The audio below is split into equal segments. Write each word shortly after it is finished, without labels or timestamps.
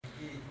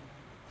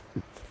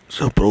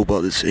So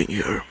Prabhupada is saying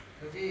here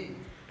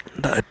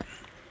that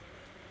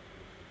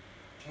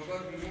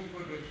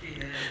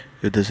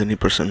if there's any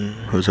person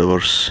who's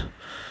averse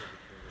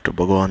to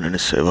Bhagavan and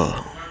his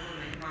seva,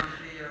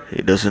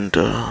 he doesn't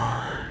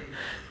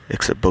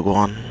accept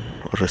Bhagavan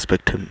or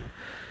respect him.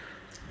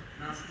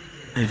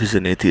 If he's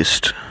an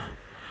atheist,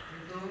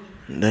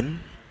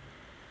 then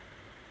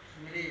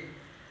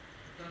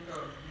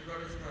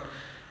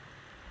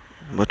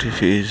but if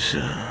he is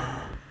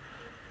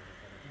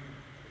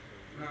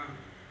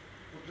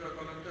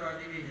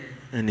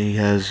and he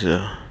has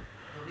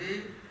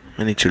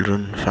many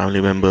children, family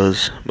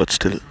members, but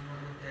still,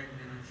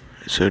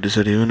 so it is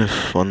that even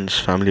if one's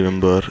family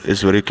member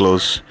is very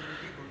close,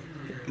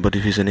 but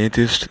if he's an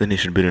atheist, then he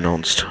should be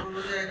renounced,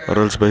 or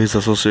else by his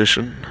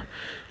association,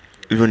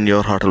 even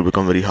your heart will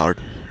become very hard,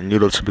 and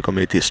you'll also become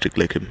atheistic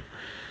like him.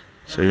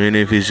 So even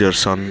if he's your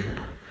son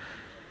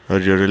or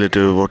your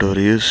relative, whatever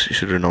he is, you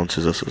should renounce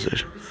his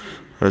association.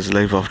 As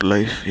life after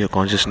life, your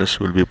consciousness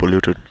will be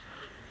polluted.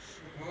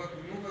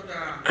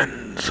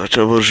 And such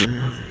aversion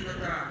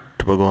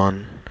to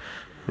Bhagavan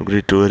will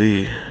lead to a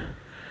very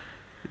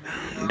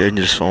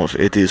dangerous form of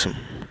atheism,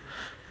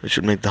 which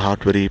should make the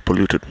heart very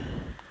polluted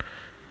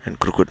and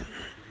crooked.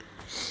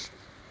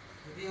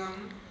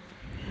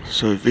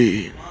 So if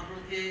we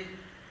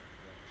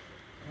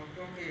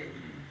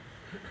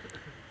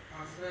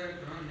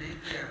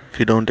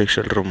don't take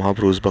shelter of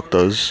Mahaprabhu's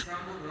bhaktas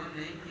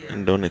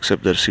and don't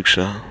accept their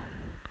siksha,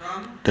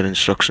 their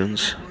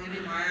instructions,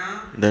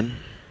 then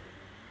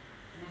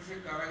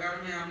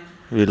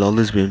we'll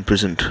always be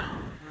imprisoned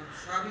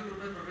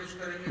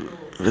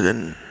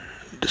within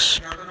this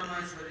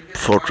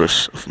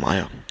fortress of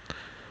Maya.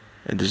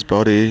 And this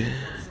body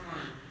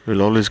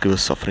will always give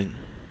us suffering.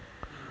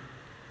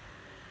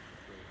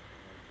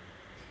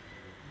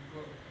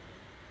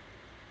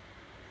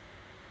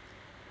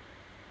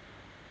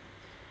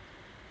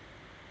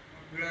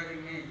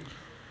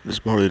 This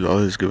body will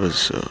always give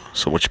us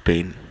so much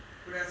pain,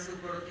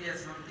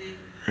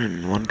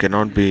 and one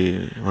cannot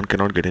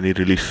get any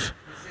relief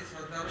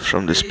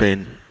from this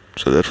pain.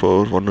 So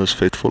therefore, one who is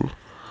faithful,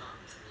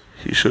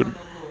 he should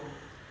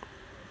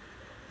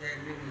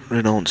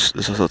renounce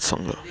this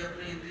satsanga.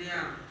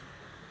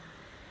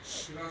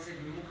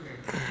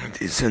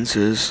 These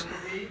senses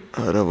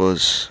are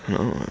ours,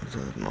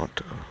 they're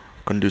not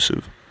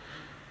conducive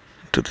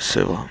to the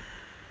seva.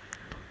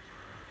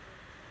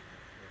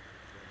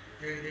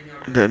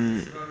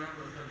 Then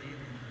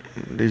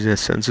these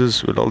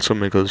senses will also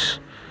make us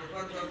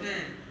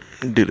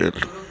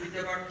derailed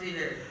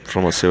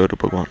from our seva to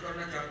Bhagavan.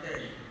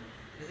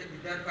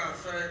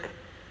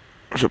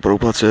 So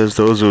Prabhupada says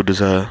those who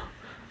desire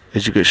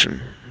education,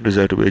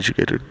 desire to be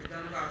educated,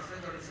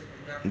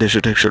 they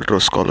should take shelter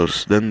of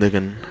scholars. Then they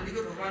can,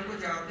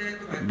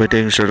 by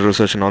taking shelter of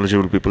such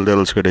knowledgeable people, they'll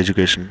also get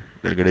education,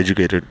 they'll get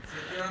educated.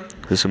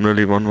 So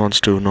similarly, one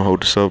wants to know how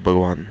to serve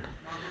Bhagavan,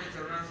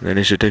 then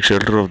he should take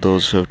shelter of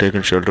those who have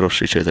taken shelter of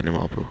Sri Chaitanya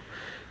Mahaprabhu.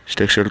 He should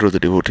take shelter of the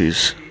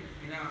devotees.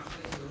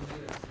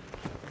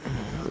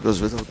 Because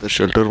without the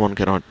shelter, one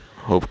cannot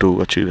hope to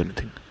achieve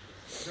anything.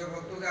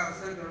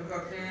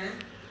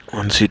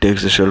 Once he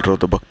takes the shelter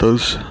of the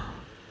bhaktas,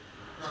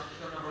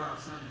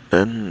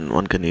 then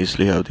one can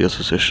easily have the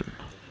association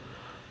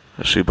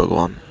of Sri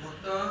Bhagavan.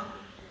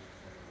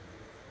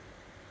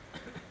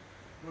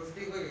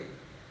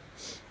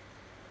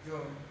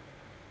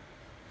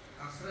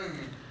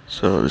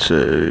 So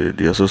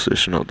the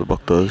association of the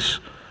bhaktas,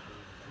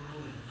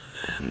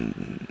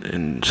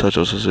 in such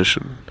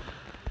association,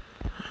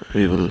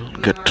 we will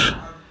get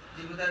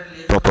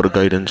proper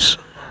guidance.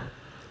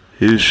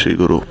 He is Sri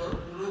Guru.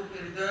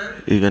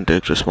 He can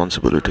take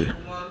responsibility.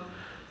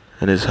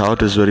 And his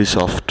heart is very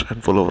soft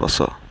and full of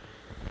rasa.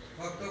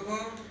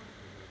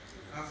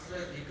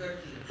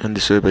 And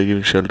this way, by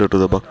giving shelter to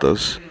the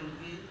bhaktas,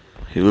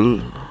 he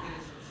will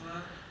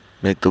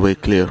make the way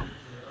clear.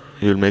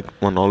 He will make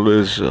one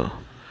always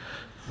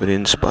very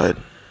inspired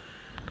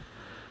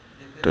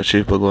to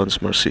achieve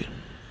Bhagavan's mercy.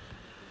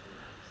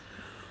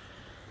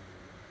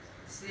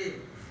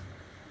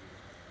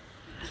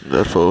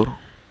 Therefore,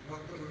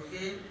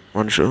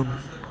 one should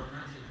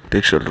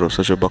take shelter of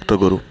such a Bhakta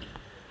Guru.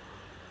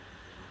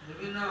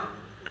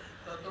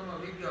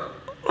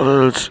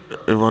 Or else,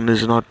 if one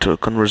is not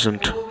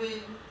conversant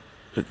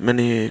with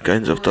many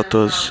kinds of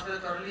tattvas,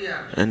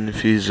 and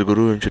if he is a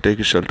Guru, he should take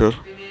his shelter.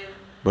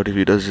 But if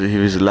he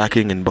is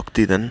lacking in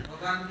bhakti, then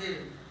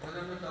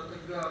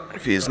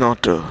if he is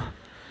not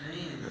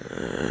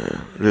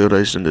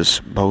realized in this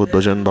Bhagavad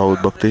Bhajan,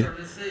 Bhagavad Bhakti,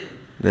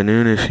 then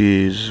even if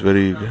he is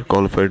very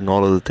qualified in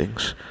all other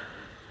things,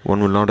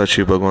 one will not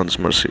achieve Bhagavan's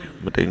mercy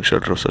by taking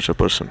shelter of such a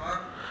person.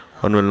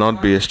 One will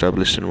not be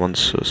established in one's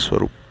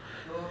Swarup.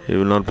 He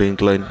will not be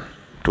inclined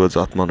towards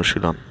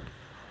Atmanushilan.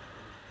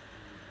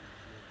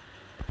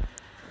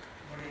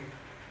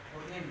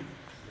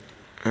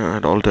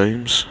 At all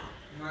times,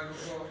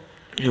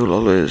 he will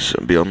always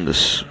be on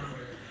this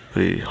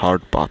very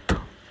hard path.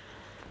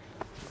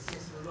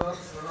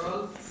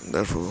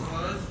 Therefore,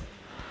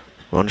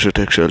 one should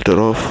take shelter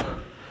of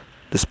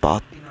this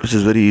path, which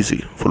is very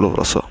easy, full of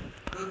rasa.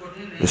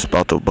 this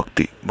path of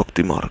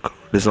bhakti marg.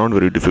 It is not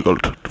very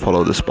difficult to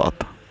follow this path.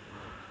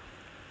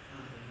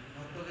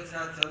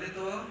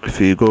 If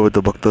we go with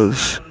the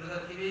bhaktas,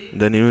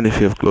 then even if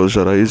you have closed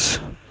your eyes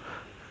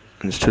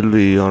and still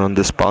we are on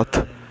this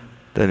path,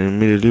 then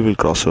immediately we'll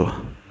cross over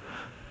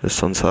the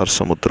sansar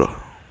samudra.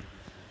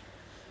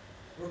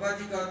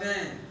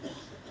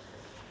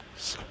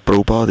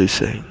 Prabhupada is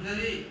saying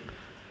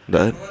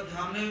that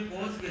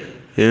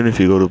even if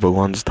you go to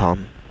Bhagwan's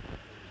Dham,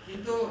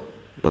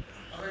 but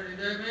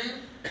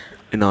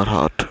in our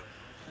heart,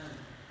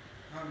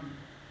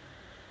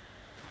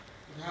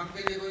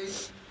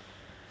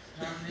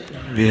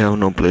 we have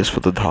no place for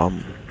the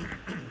Dham,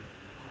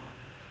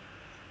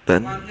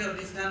 then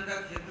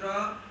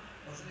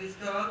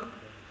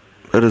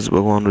where does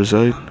Bhagwan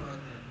reside?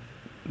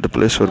 The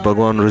place where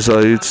Bhagwan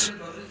resides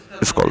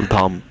is called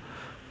Dham.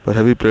 But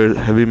have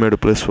we made a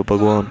place for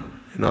Bhagwan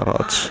in our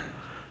hearts?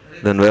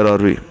 Then where are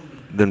we?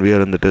 Then we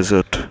are in the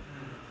desert.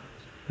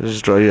 This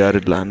is dry,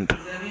 arid land.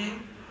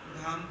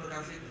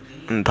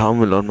 And Dham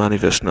will not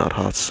manifest in our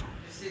hearts.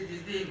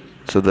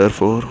 So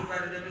therefore,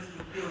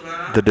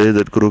 the day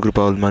that Guru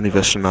Kripa will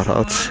manifest in our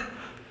hearts,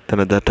 then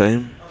at that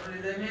time,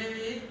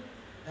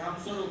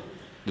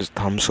 this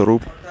Dham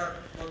Sarup,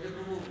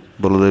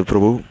 Baladev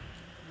Prabhu,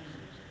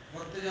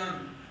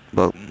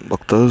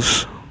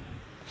 Bhaktas,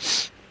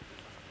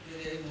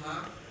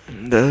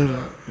 there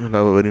we'll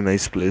have a very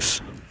nice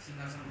place,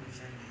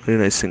 very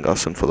nice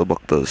Singhasan for the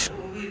Bhaktas.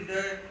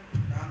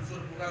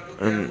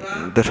 And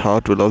that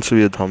heart will also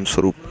be a Dham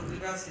Sarup.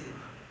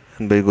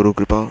 And by Guru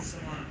Kripa,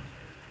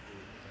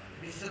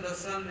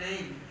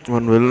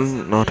 one will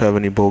not have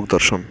any Bhog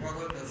Darshan.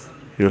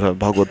 You will have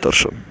Bhagavad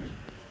Darshan.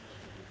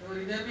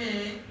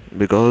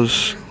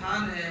 Because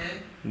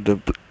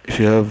if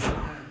you have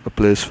a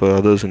place for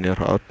others in your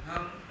heart,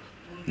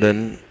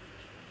 then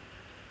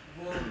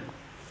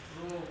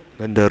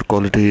their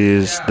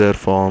qualities, their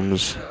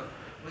forms,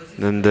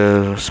 then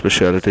their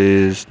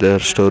specialities, their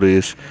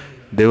stories,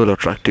 they will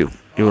attract you.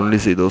 You only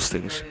see those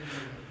things.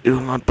 You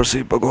will not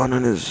perceive Bhagwan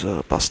and his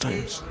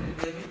pastimes.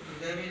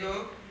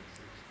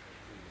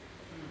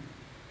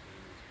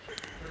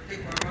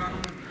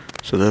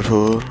 So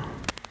therefore,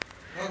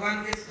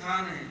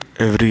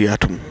 every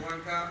atom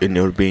in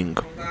your being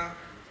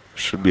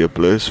should be a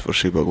place for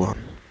Sri Bhagwan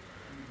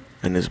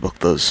and his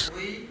bhaktas.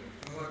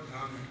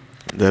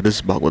 That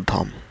is Bhagavad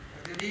Dham.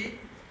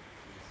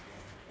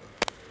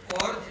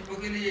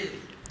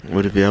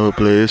 But if you have a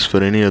place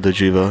for any other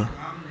jiva,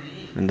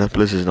 then that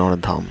place is not a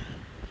dham.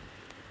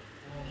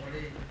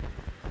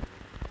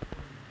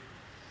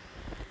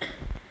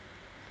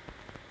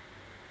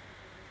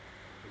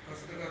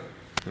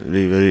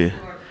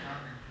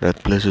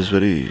 That place is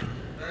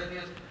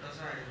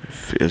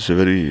a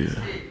very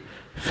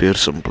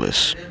fearsome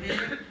place,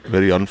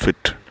 very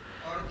unfit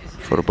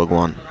for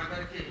Bhagwan.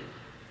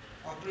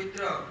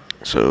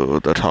 So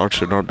that heart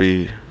should not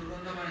be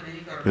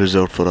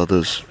reserved for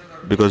others.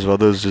 Because if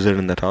others reside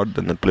in that heart,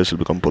 then that place will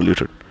become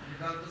polluted.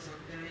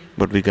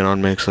 But we cannot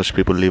make such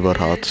people leave our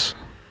hearts.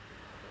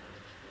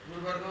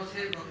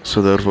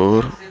 So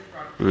therefore,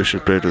 we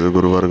should pray to the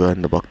Guru Varga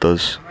and the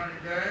Bhaktas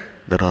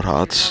that our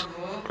hearts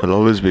will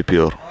always be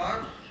pure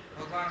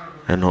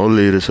and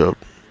wholly reserved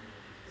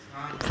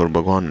for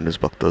Bhagwan and his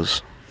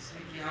Bhaktas.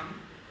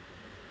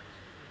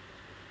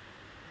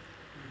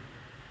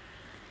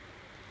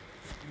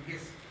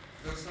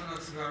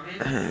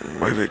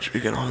 By which we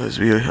can always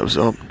be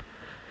absorbed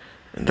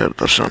in their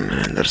darshan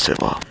and in their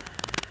seva.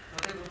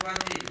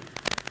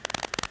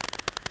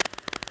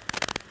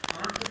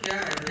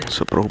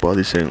 So Prabhupada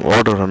is saying,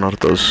 what are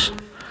anarthas?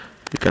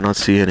 You cannot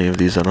see any of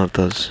these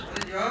anarthas.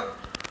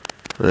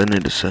 Then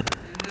it is said,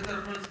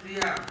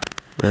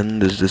 when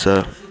this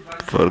desire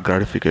for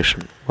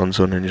gratification, one's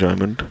own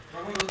enjoyment,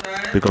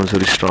 becomes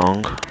very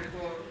strong,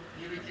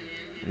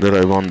 that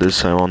I want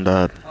this, I want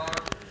that,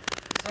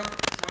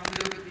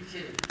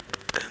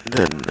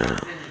 then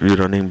we're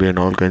running behind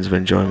all kinds of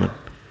enjoyment.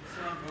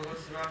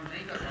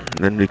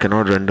 Then we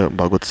cannot render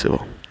Bhagavad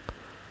Seva.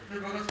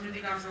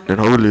 Then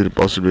how will we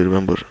possibly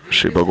remember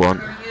Sri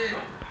Bhagwan?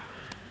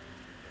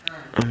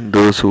 And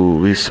those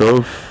whom we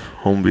serve,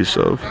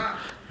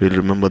 we'll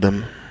remember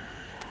them.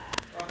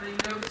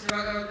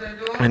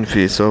 And if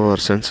we serve our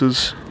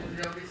senses,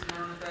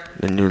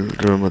 then you'll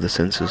remember the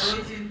senses.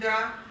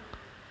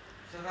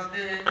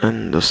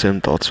 And the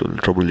same thoughts will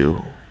trouble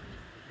you.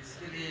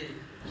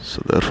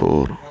 So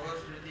therefore,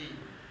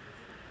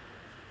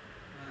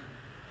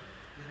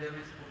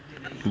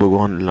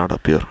 Bhagwan will not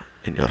appear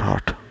in your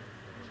heart.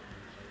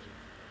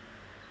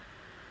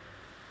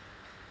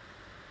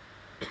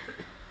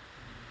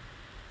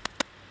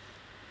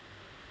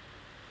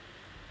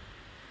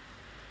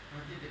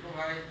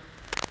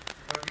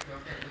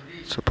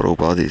 So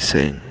Prabhupada is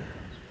saying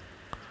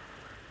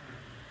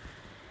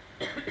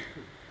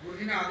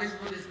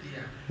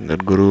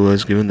that Guru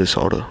has given this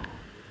order,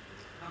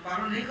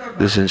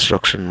 this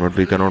instruction, but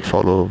we cannot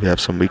follow. We have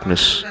some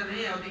weakness.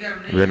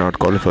 We are not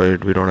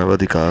qualified. We don't have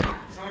adhikar.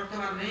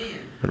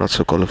 We are not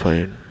so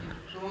qualified.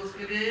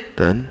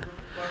 Then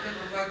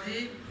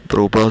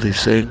Prabhupada is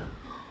saying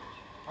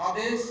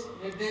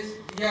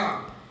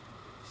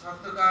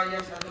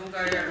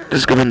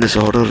Just given this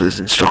order, this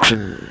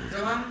instruction,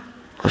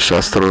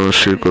 Shastra,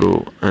 Shri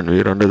Guru, and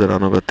we are under the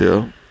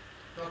Anagatya,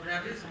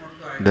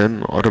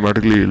 then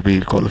automatically you'll be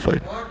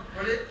qualified,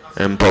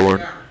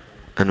 empowered,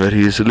 and very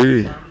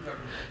easily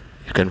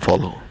you can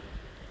follow.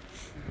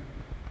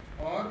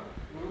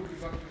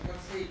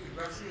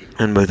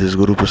 And by this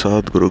Guru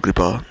Prasad, Guru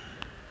Kripa,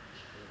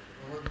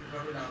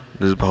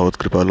 this Bhagavad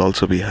Kripa will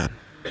also be had.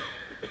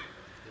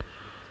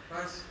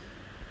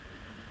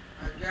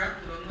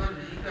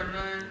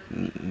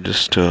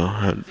 Just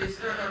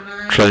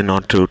try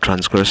not to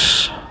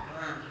transgress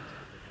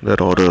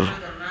that order.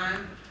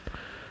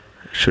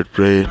 Should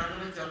pray.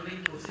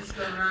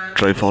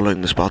 Try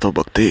following this path of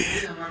bhakti.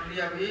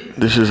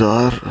 This is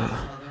our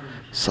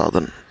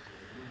sadhan.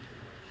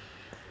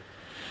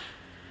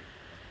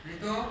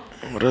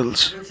 Or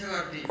else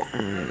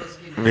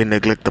we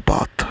neglect the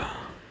path,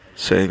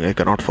 saying I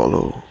cannot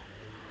follow.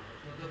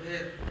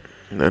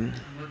 Then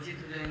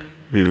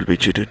we will be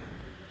cheated.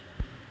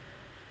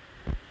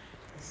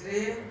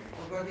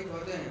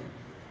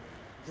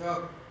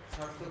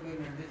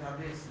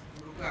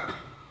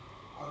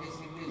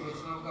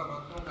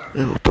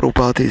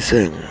 Prabhupada is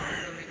saying,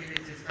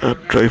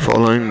 try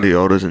following the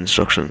orders and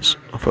instructions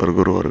of our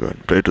Guru or God.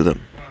 Pray to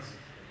them.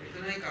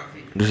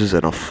 This is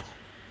enough.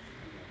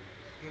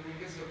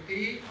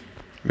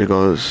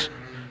 Because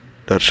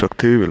that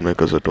Shakti will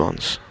make us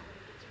advance.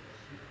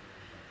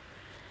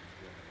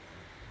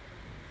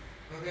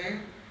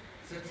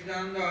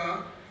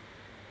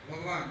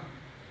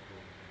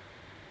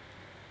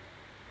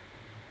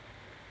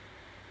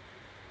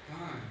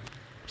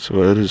 So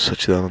where is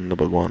Sachidananda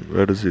Bhagavan?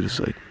 Where does he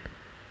reside?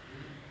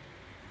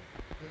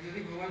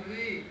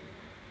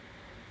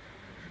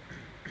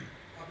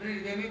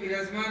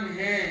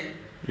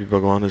 If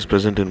Bhagavan is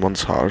present in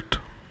one's heart,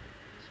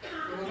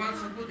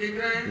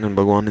 then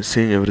Bhagavan is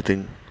seeing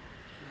everything.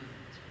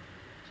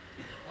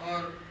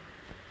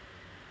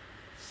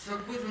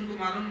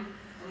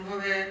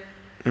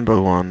 And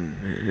Bhagavan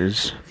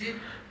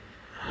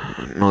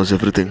knows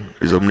everything,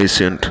 is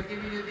omniscient.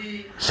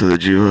 So the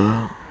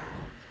Jiva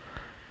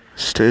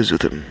stays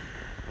with him.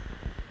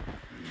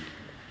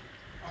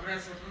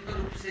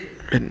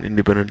 And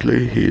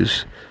independently he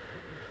is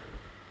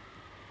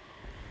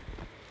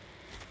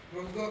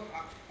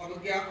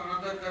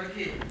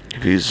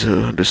if he is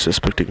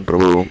disrespecting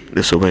Prabhu,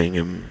 disobeying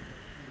him,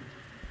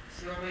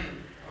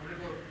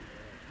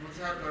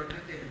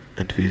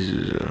 and if he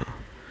is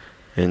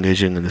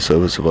engaging in the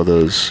service of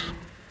others,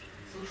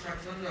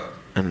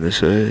 and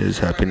this way his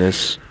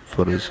happiness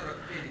for his,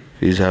 if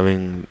he is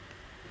having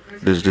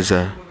this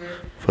desire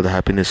for the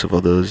happiness of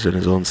others and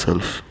his own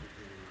self,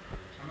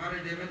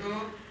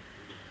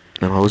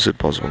 then how is it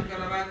possible?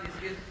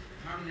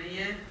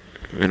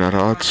 In our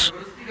hearts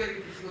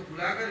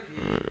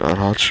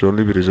should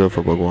only be reserved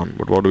for Bhagavan.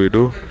 But what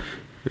do?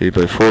 We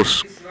by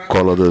force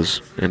call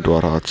others into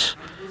our hearts.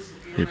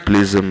 We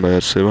please them by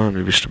our seva and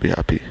we wish to be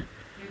happy.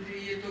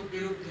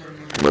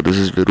 But this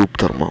is Virup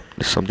Dharma.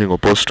 This is something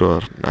opposed to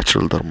our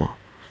natural Dharma.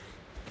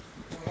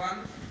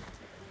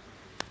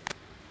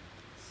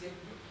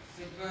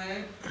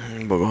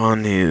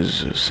 Bhagavan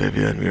is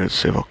Savior and we are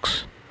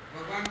Sevaks.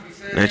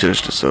 Nature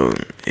is to serve.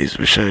 He is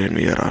Vishaya and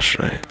we are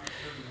Ashraya.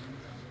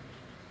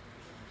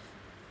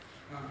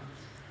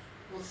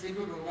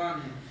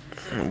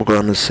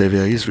 Bhagavan is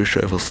Savior, he is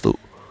Vishaya Vastu.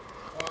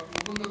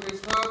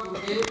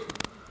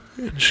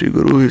 And Shri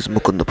Guru is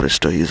Mukunda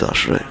Prishta, he is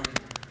Ashraya.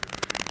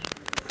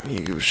 He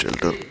gives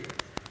shelter.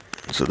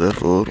 So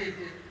therefore,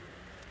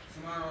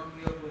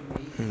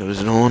 there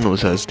is no one who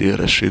is as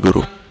dear as Shri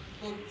Guru.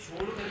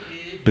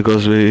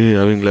 Because we,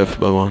 having left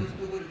Bhagavan,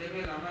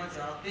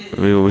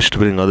 we wish to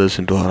bring others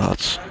into our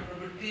hearts.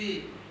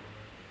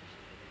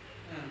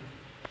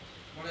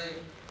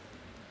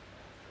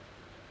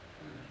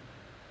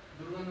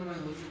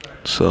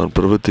 So our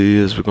pravritti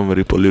has become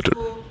very polluted.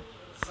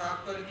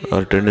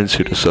 Our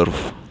tendency to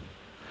serve.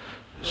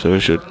 So we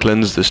should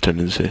cleanse this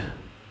tendency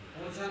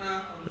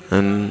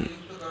and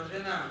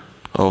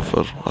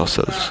offer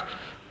ourselves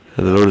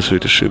at the lotus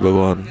feet of Sri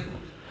Bhagavan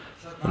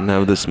and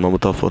have this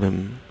mamata for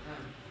him.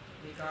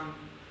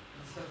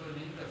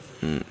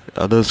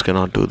 Others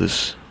cannot do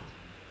this.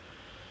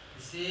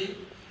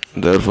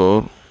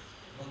 Therefore,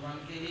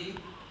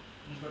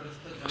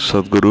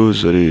 Sadguru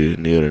is very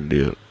near and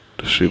dear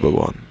to Sri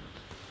Bhagavan.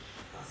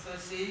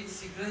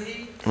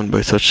 And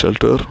by such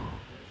shelter,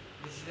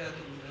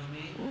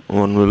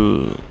 one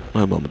will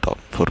have mamata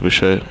for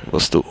Vishaya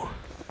Vastu.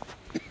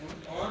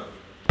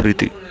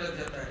 Preeti.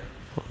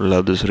 Will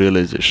have this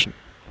realization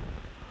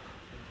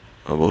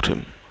about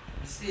him.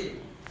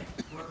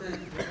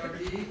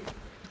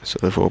 So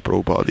therefore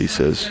Prabhupada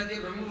says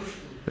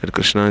that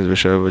Krishna is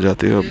Vishaya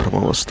Vajatiya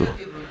Brahma Vastu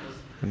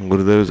and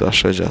Gurudev is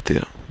Ashraya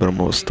Jatiya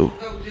Brahma Vastu.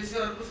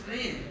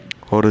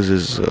 What is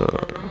his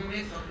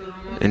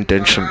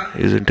intention?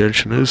 His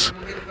intention is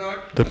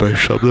that by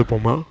Shabda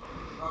Brahma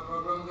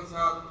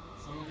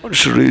one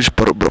should reach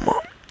Parabrahma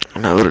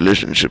and have a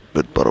relationship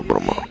with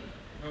Parabrahma.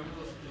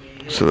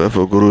 So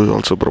therefore Guru is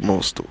also Brahma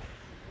Vastu.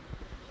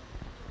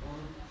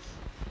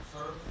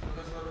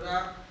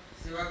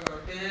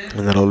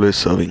 and they're always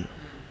serving.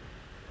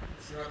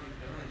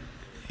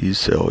 He is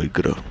Seva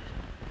Vigraha.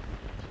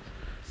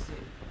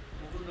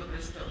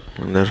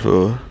 And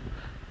therefore,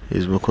 he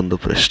is Mukunda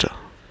Prishta.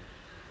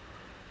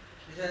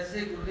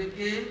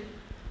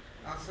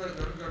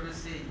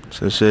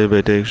 Since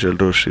by taking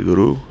shelter of Sri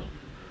Guru,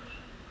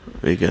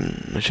 we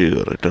can achieve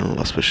our eternal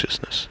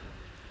auspiciousness.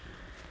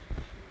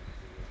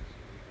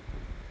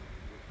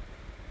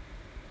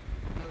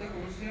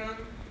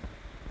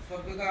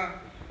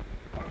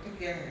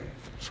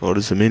 So what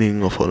is the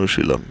meaning of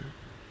Anushilan?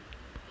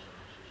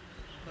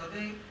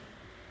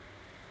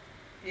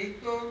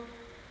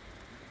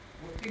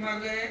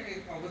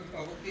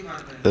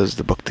 There's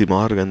the Bhakti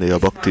Marg and the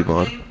Abhakti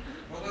Marg,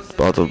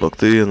 path of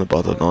Bhakti and the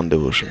path of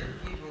non-devotion.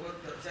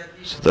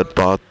 So that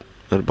path,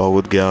 that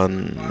Bhagavad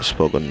Gyan is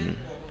spoken,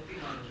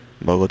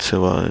 Bhagavad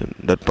Seva,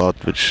 that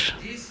path which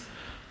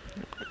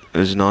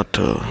is not,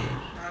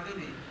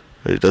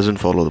 it doesn't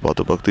follow the path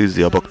of Bhakti, is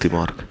the Abhakti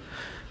Marg.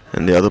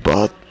 And the other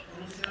path,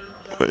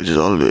 which is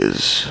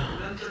always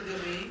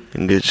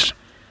engaged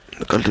in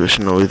the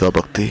cultivation of Vida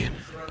Bhakti,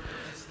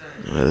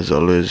 where there's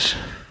always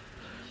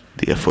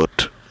the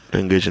effort to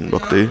engage in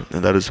Bhakti,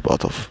 and that is the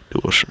path of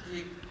devotion.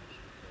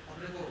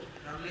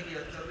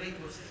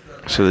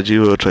 So the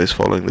Jiva tries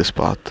following this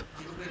path,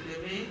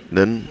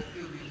 then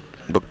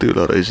Bhakti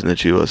will arise in the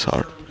Jiva's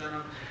heart.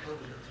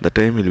 That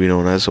time he will be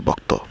known as a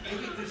Bhakta.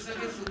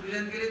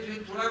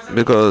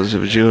 Because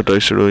if Jiva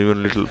tries to do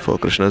even little for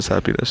Krishna's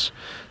happiness,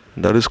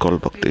 that is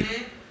called Bhakti.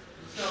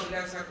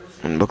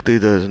 In Bhakti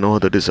there is no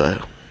other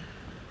desire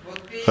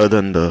other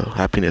than the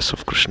happiness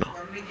of Krishna.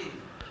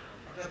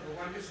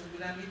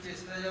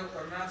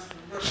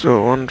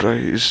 So one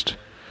tries to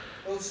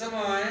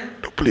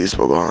please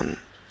Bhagavan.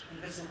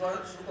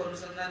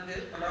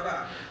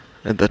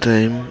 At that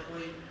time,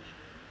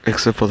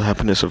 except for the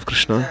happiness of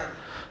Krishna,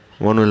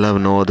 one will have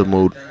no other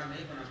mood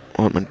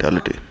or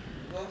mentality.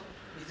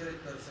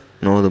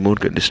 No other mood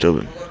can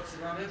disturb him.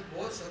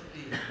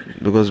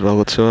 Because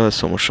Bhagavad Seva has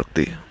so much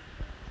Shakti.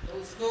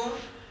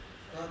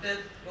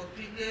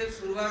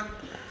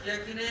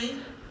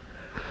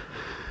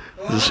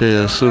 You say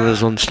as soon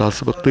as one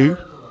starts Bhakti,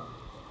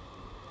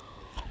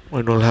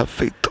 one will have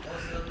faith,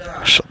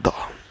 Shraddha.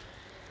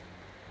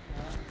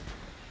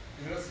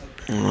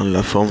 One will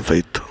have firm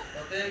faith.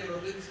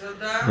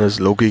 There's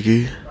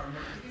Lokiki,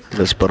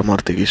 there's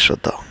Paramarthiki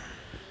Shraddha.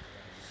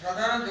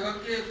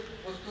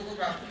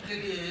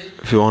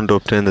 If you want to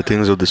obtain the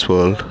things of this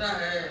world,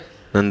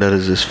 then there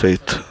is this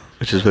faith,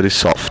 which is very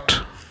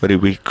soft, very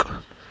weak.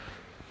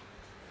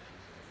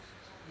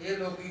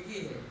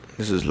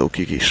 This is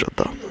Lokiki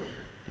Shraddha.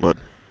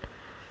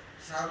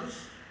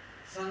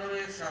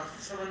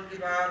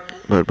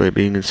 But by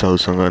being in Sadhu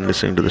Sangha and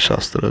listening to the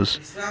Shastras,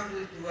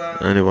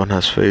 anyone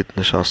has faith in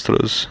the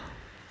Shastras,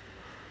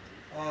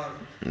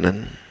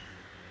 then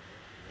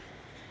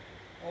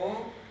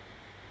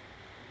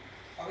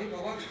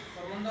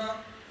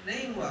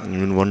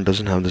even one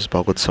doesn't have this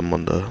Bhagavad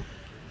Sambandha,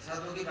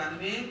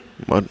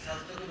 but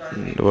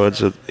the words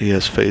that he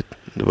has faith,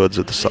 the words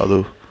of the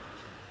Sadhu,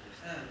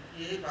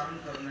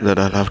 that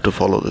I'll have to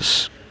follow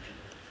this.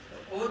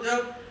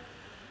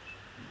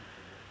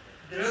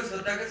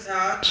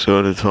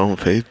 So with firm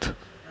faith,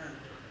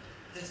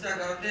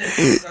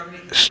 he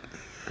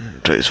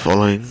tries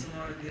following,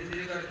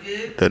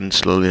 then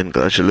slowly and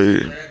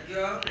gradually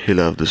he'll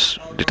have this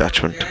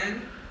detachment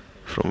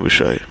from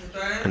Vishaya,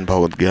 and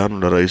Bhagavad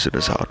Gyan will arise in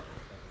his heart.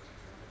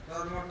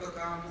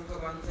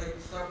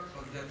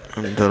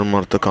 And Dharma,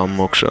 Artha, Kam,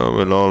 Moksha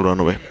will all run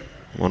away.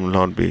 One will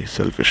not be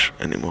selfish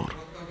anymore.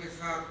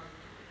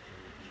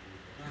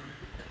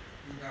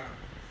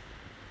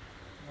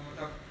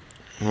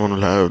 One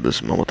will have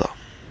this mamata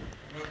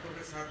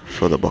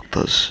for the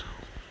bhaktas,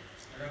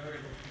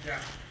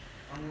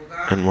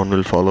 and one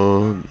will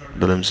follow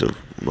the limbs of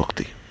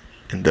bhakti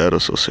in their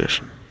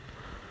association.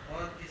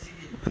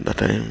 At that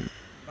time,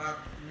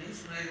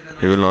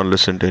 he will not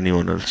listen to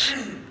anyone else.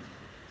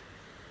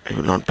 He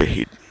will not pay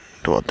heed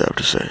to what they have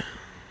to say.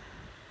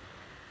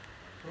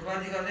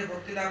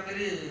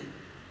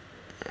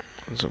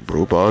 So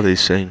Prabhupada is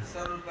saying,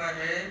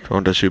 if you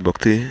want to achieve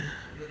bhakti,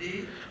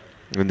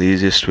 then the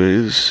easiest way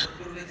is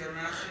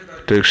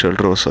take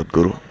shelter of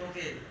Sadguru.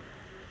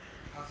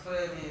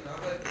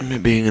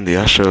 Being in the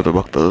ashraya of the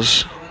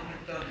bhaktas,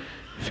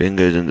 if you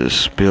engage in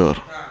this pure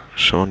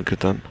Shravan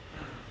Kirtan,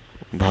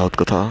 Bhagavad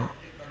Katha,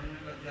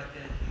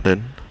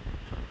 then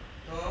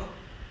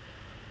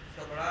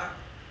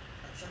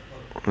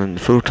the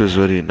fruit is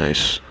very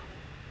nice.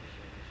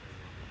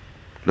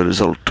 The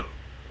result.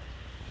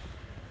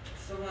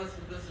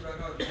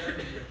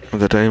 At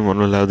the time one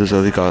will have this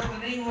adhikar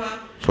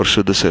for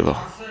Shuddha Seva.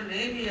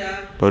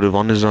 But if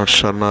one is not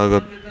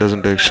Sharanagat,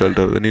 doesn't take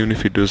shelter, then even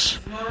if he does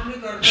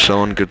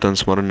Shravan Kirtan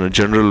Smaran in a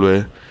general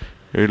way,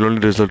 it will only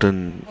result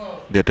in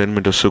the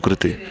attainment of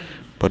Sukriti,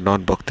 but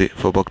not Bhakti.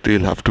 For Bhakti,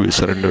 he'll have to be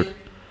surrendered.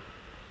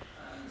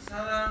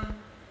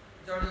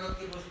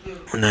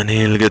 And then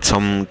he'll get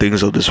some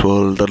things of this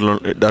world,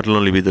 that will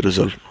only be the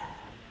result.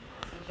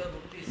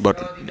 But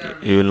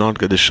he will not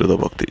get the Shuddha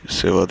Bhakti,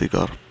 Seva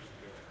Adhikar.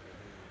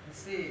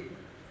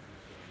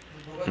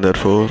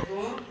 Therefore,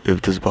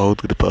 if this Bhagavad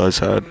Kripa is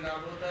had,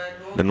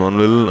 then one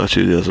will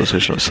achieve the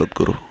association of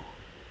Sadguru.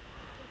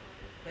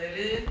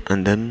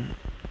 And then,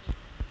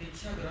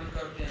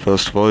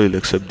 first of all, he'll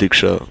accept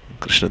Diksha,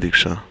 Krishna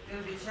Diksha.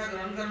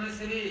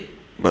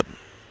 But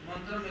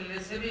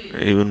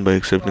even by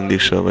accepting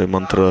Diksha by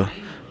mantra,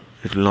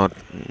 it will not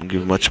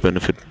give much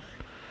benefit.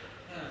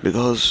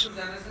 Because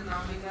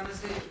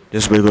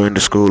just by going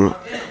to school,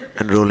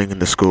 enrolling in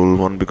the school,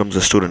 one becomes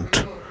a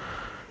student.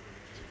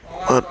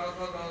 But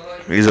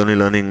he's only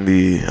learning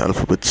the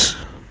alphabets.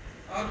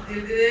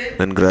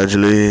 Then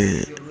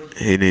gradually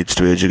he needs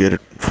to be educated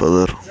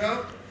further.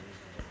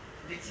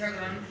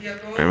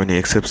 And when he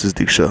accepts his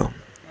Diksha,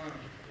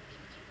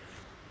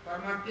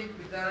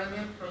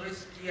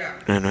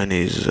 and when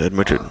he is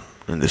admitted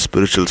in the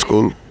spiritual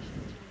school,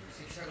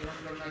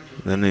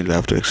 then he'll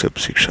have to accept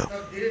Siksha.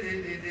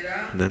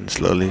 Then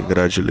slowly,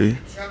 gradually,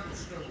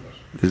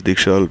 this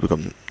Diksha will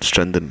become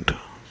strengthened.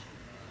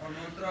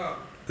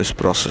 This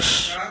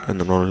process, and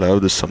then one will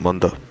have this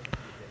Sambandha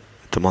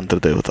with the Mantra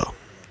Devata.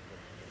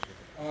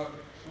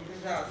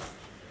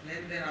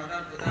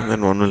 And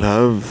then one will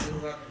have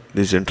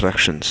these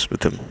interactions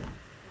with him.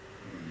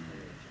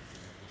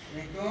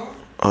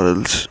 Or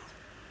else,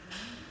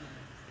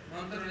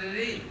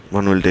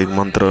 one will take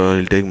mantra,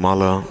 he'll take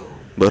mala,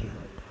 but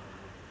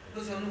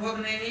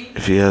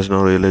if he has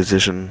no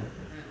realization,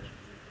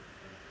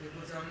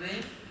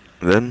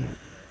 then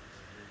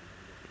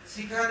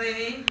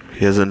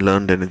he hasn't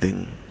learned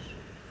anything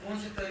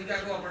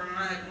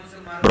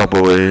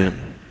proper way,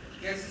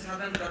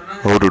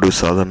 how to do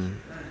sadhan,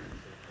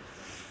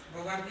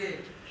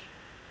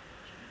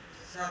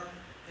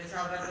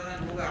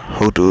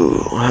 how to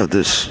have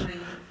this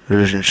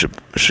relationship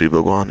with Sri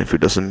Bhagavan. If he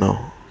doesn't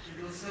know,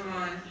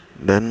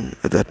 then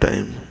at that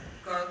time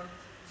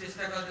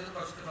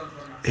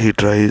he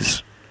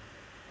tries,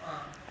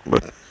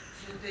 but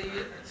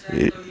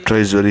he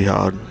tries very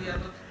hard.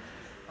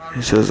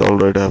 He says,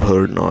 alright, I've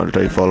heard, now I'll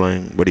try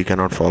following, but he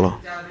cannot follow.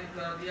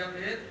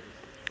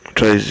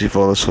 He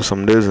follows for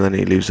some days and then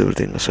he leaves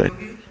everything aside.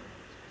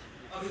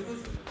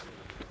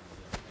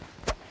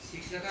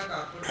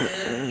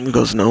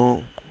 Because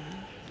now,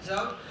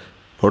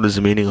 what is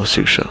the meaning of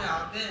Siksha?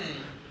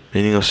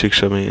 Meaning of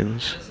Siksha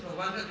means,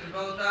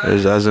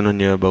 is as in when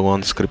you have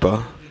Bhagavan's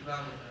Kripa,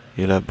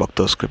 you'll have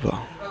Bhakta's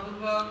Kripa.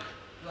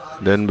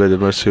 Then by the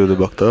mercy of the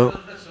Bhakta,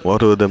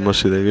 whatever the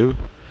mercy they give,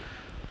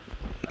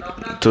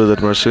 through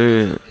that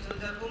mercy,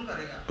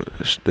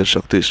 their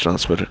Shakti is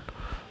transmitted.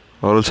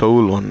 Or else how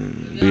will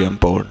one be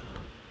empowered?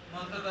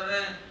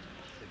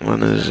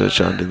 One is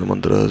chanting the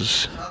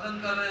mantras,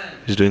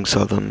 he's doing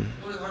sadhan,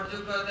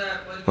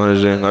 one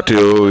is doing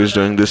atyo, he's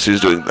doing this, he's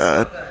doing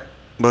that.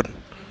 But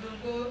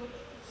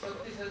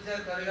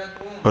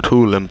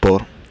who will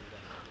empower?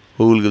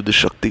 Who will give the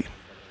Shakti?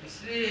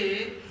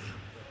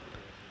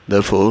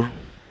 Therefore,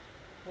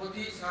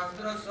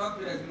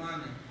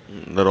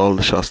 that all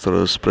the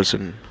Shastras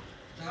present,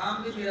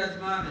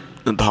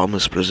 the Dham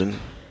is present.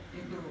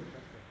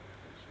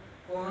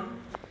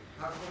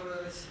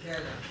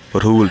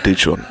 But who will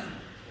teach one?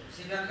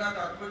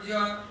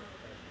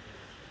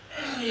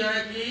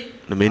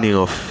 The meaning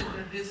of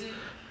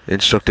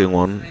instructing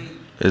one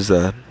is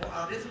that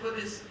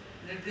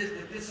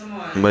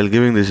while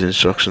giving these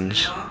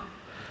instructions,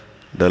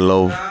 their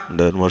love,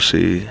 their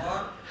mercy,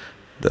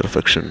 their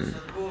affection,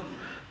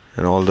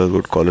 and all the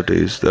good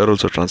qualities, they are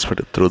also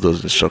transmitted through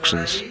those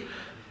instructions.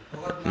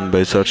 And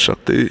by such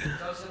Shakti,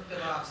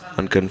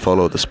 one can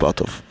follow this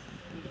path of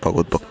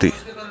Bhagavad Bhakti.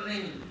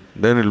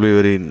 Then it will be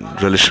very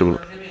relishable,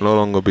 no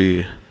longer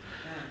be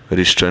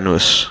very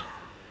strenuous.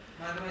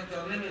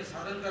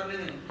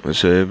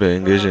 So by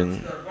engaging,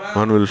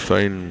 one will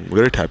find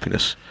great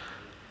happiness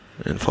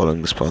in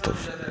following this path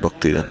of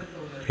Bhakti. Then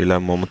he'll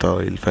have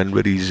mamata, he'll find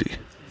very easy.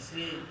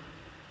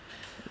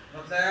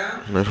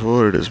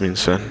 Therefore it has been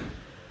said,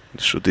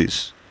 the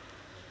Shrutis,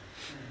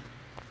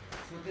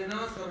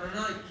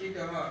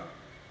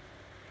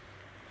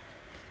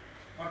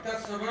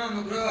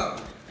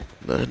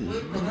 that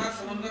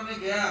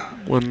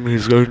when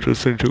he's going to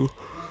listen to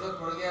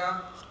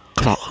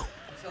Prabhu,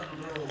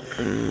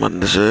 but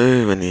they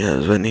say when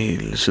he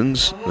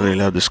listens, then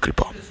he'll have this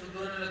kripa.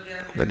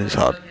 Then his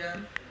heart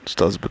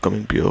starts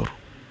becoming pure.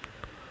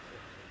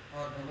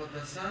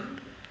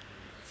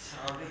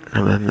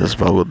 And then this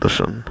Bhagavad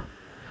Darshan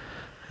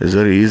is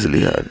very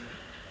easily had.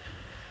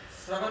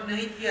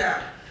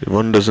 If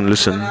one doesn't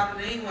listen,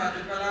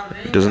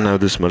 doesn't have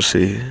this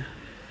mercy,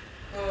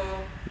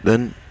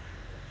 then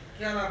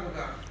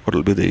what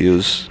will be the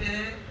use?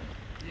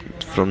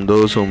 From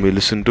those whom we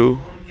listen to,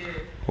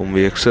 whom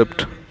we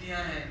accept,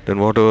 then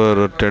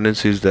whatever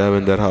tendencies they have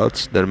in their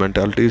hearts, their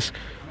mentalities,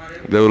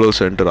 they will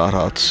also enter our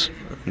hearts.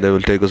 They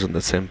will take us on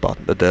the same path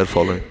that they are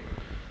following.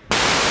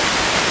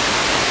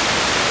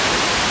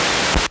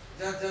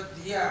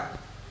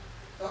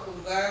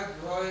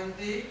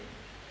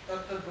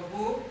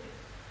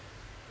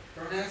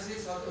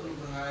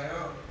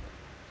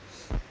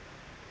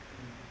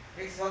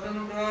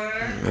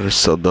 There is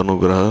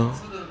Sadanugraha,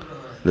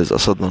 there is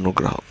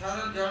Asadanugraha.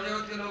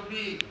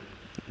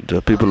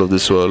 the people of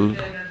this world,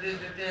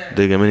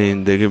 they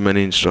give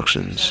many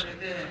instructions,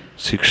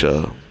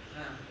 siksha.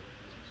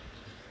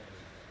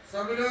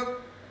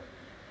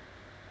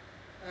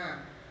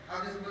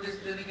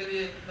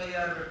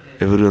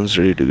 Everyone's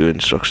ready to give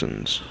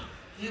instructions,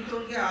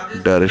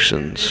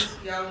 directions,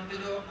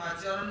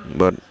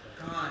 but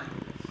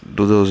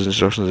do those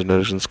instructions and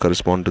directions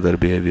correspond to their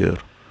behavior?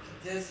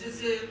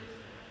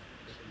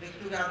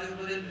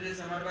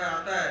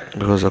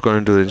 Because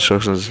according to the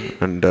instructions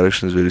and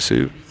directions we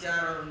receive,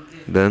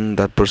 then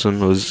that person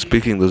who is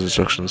speaking those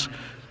instructions,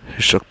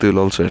 his Shakti will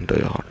also enter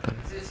your heart then.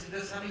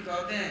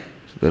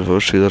 Therefore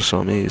Sridhar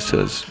Swami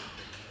says,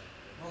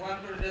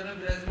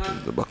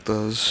 the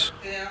bhaktas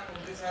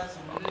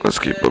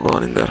must keep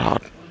Bhagavan in their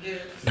heart,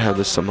 have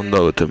this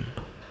sambandha with him,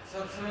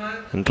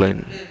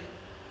 incline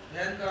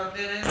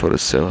for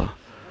his seva,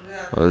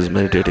 or is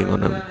meditating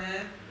on him.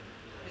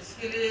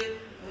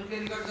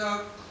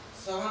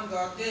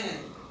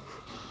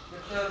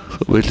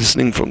 By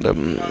listening from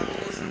them,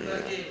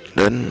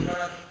 then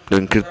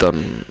doing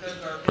kirtan,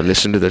 by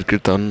listening to that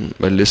kirtan,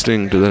 by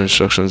listening to their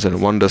instructions, and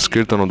one does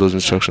kirtan of those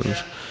instructions,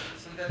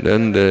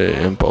 then they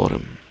empower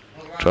him,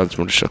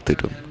 transmit Shakti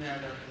to him.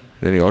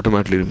 Then he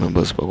automatically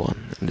remembers Bhagavan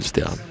in his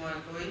dhyan.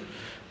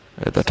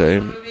 At that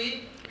time,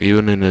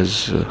 even in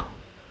his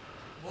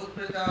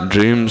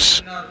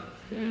dreams,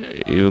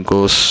 even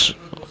goes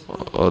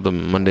or the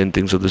mundane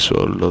things of this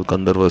world, or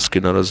Gandharvas,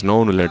 Kinnaras, no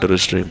one will enter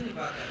his dream.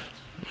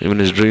 Even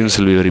his dreams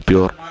will be very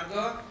pure.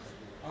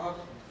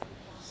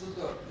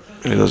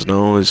 Because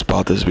now his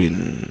path is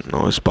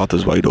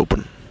wide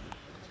open.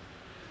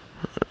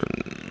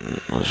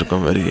 Now it's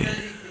become very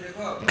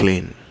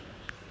clean,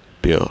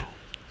 pure.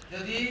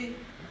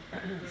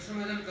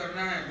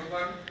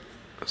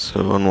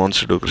 So one wants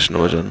to do Krishna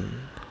Bhajan,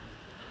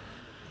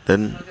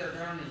 then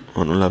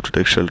one will have to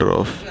take shelter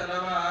of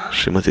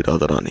Srimati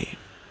Radharani.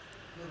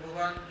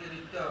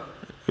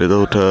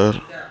 Without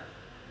her,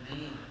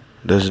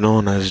 there is no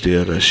one as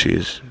dear as she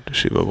is to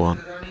Shri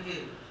Bhagavan.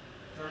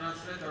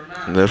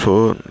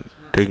 Therefore,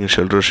 taking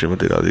shelter of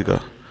Srimati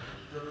Radhika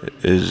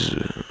is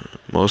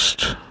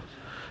most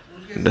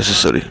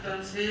necessary.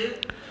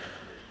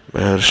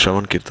 By her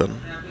Shravan Kirtan,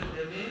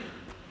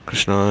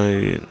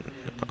 Krishna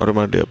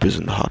automatically appears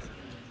in the heart.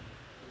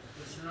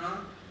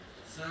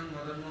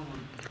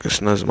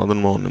 Krishna is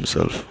Madan Mohan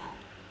himself.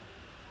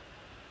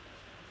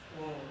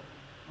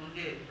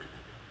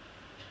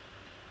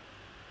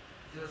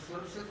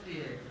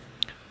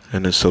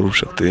 And his Sarup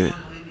Shakti,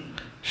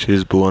 she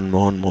is Bhuvan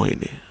Mohan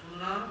Mohini.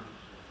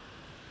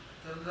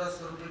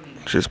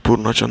 She is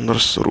Purna Chandra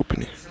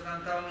Sarupini.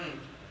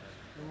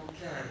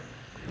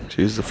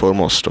 She is the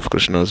foremost of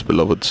Krishna's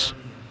beloveds,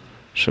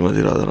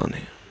 Srimati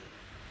Radharani.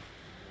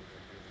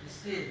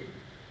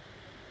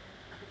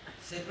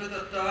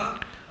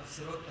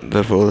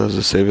 Therefore, there is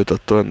the Sevya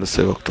Tattva and the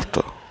Sevak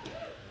Tattva.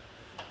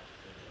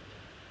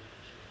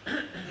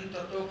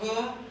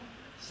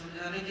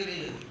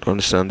 To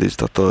understand these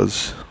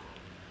tattvas,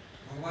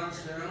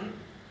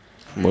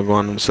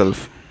 Bhagavan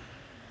himself,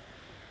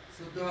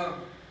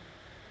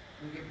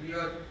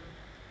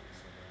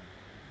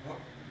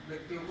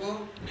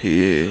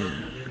 he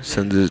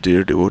sends his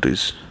dear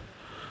devotees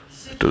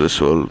to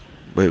this world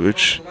by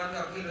which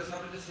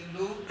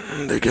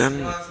they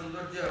can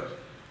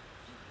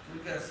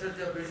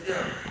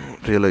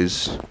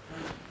realize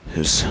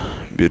his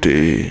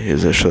beauty,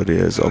 his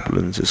aishwarya, his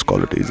opulence, his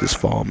qualities, his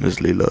form, his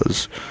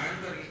leelas.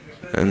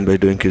 And by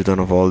doing kirtan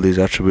of all these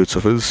attributes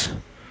of his,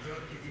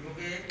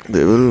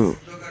 they will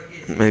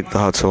make the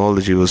hearts of all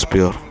the jivas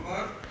pure,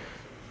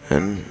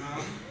 and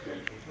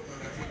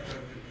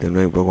they'll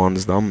make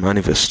Bhagavan's Dham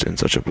manifest in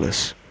such a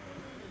place.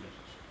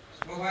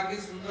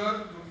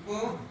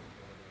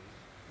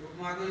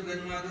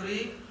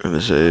 And they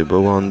say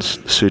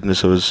Bhagavan's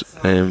sweetness of his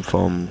name,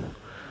 form,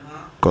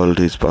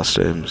 qualities,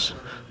 pastimes,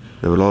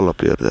 they will all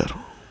appear there.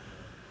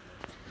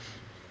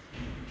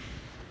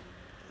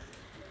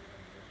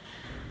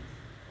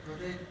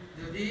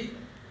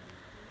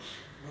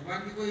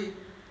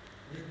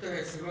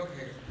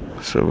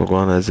 So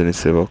Bhagavan has any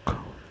sevak,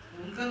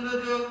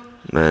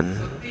 then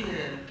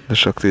the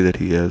Shakti that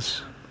he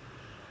has,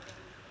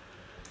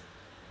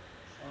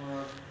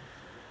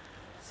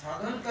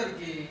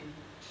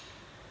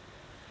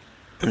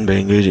 and by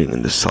engaging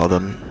in this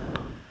sadhan,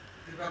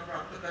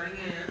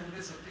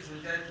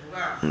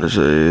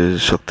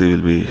 this Shakti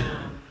will be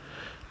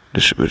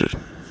distributed.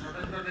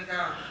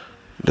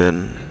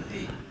 Then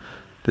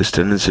this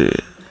tendency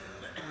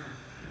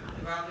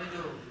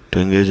to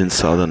engage in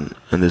sadhan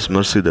and this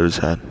mercy that is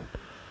had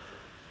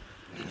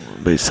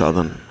by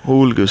sadhan, who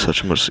will give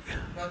such mercy?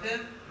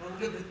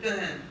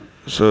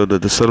 So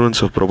that the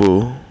servants of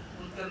Prabhu,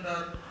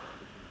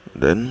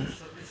 then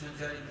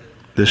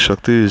this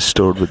Shakti is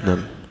stored with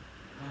them.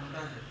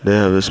 They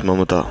have this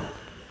mamata.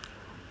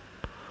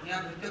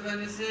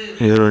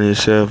 Here when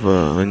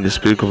you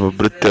speak of a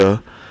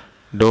Bhritya,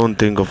 don't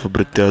think of a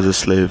Bhritya as a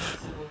slave.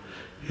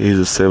 He is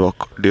a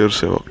sevak, dear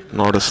sevak,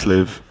 not a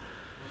slave.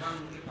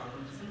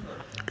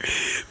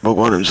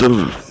 Bhagavan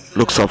himself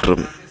looks after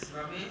him,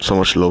 so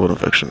much love and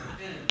affection.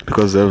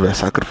 because they have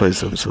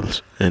sacrificed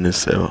themselves in his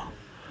seva.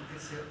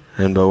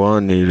 And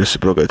Bhagavan, he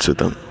reciprocates with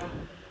them.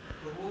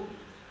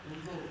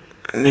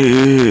 And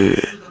he,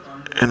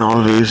 in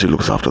all ways, he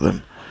looks after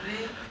them.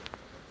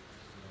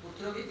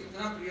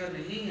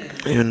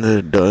 Even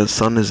the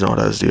son is not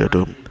as dear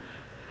to him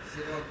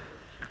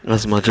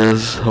as much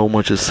as how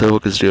much his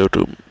sevak is dear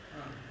to him.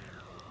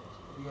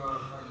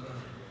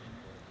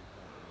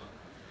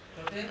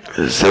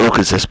 His sevak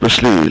is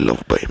especially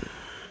loved by him.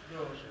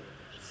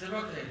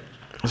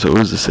 So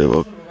who is the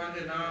sevak?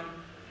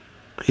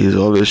 He is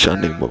always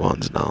chanting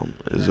Bhagavan's Naam.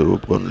 His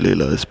Rupa and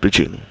Leela is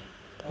preaching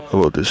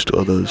about this to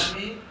others.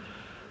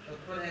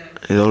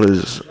 He is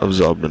always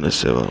absorbed in his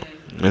seva.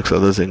 Makes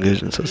others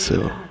engage in such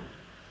seva.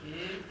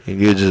 He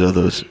engages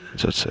others in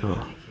such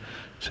seva.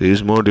 So he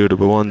is more dear to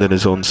Bhagavan than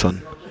his own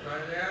son.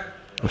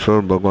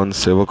 After Bhagavan's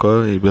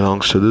sevaka, he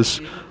belongs to this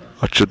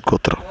Achyut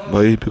Gotra.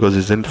 Why? Because he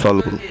is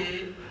infallible.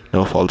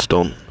 Never falls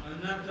down.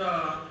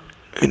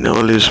 He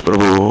never leaves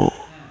Prabhu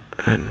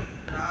and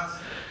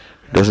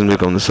doesn't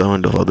become the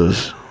servant of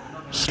others,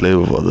 slave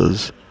of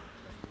others.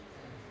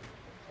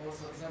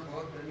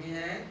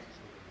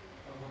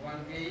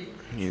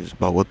 He is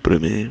Bhagavad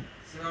Premi,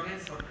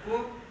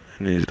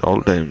 and he is at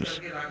all times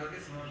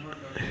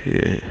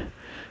he,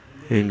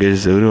 he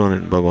engages everyone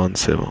in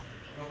Bhagavan's seva,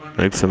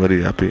 makes them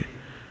very happy.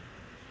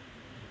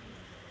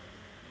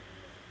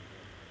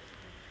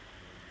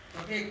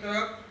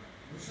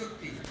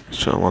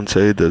 So on one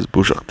side there's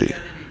Bhushakti,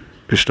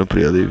 Vishnu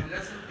Priya Devi,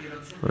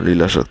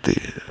 Leela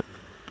Shakti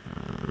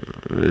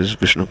is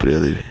Vishnu Priya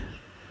Devi.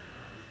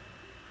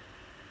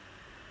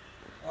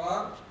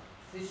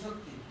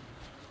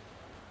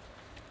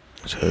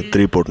 So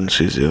three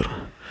potencies here.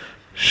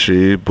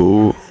 Shri,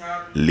 Bhu,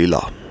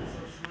 Leela.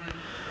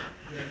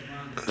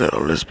 They're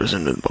always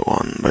present with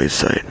Bhagavan by his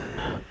side.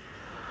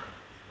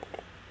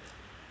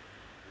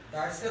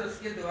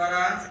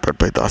 But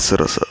by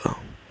Dasarasa,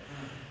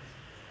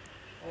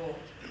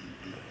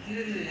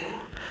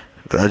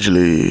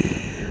 gradually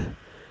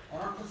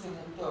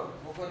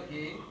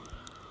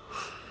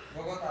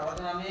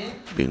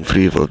being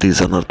free of these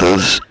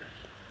anarthas,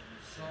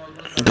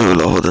 they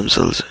will offer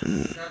themselves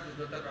in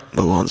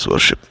Bhagavan's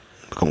worship,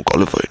 become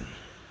qualified.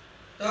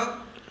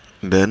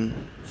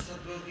 Then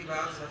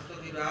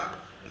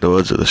the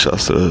words of the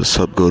Shastra,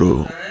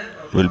 Sadguru,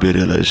 will be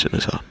realized in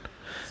his heart.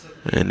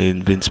 And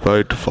he'll be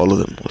inspired to follow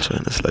them also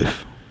in his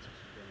life.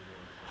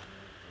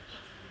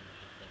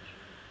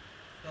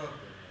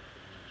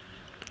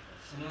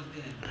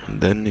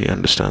 And then he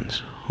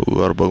understands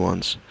who are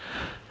Bhagavan's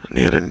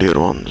near and dear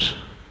ones.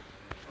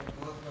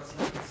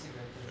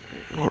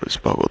 What is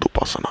Bhagavad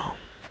Upasana?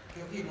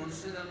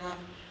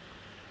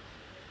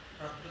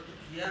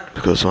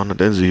 Because one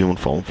attains the human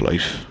form of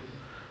life,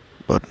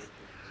 but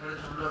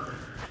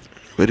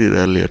very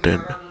rarely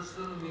attained.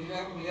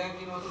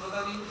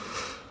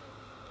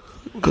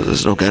 Because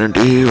there's no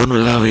guarantee one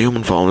will have a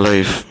human form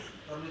life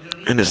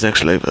in his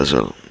next life as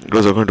well.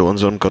 Because according to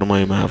one's own karma,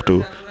 he may have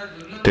to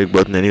take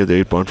birth in any of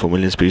the 8.4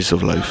 million species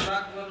of life.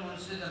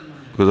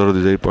 Because out of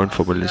these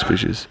 8.4 million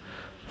species,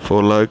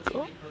 4 lakh,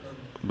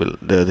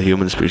 they are the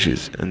human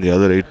species, and the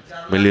other 8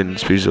 million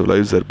species of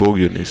lives are bhog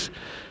yonis.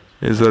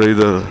 These are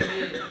either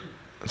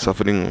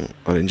suffering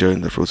or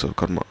enjoying the fruits of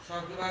karma.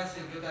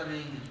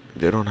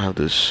 They don't have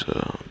this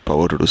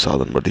power to do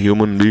sadhana, but the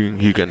human being,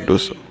 he can do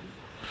so.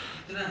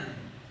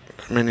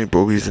 Many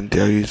bhogis and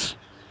tyagis.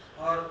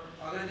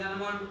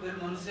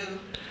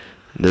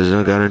 There is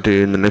no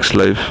guarantee in the next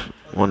life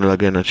one will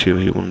again achieve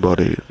a human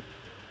body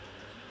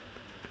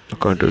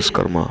according to his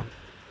karma.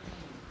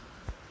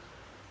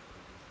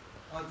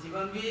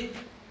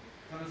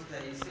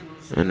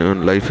 And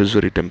even life is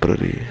very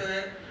temporary.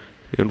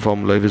 Human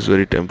form life is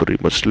very temporary,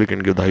 but still can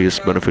give the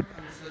highest benefit.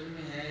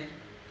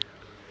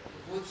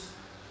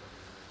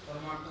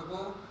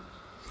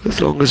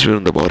 As long as we are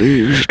in the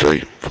body, we should try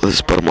for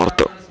this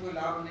Paramartha.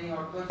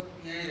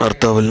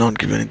 Artha will not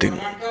give anything,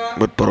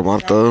 but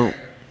Paramartha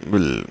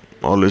will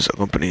always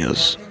accompany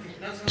us.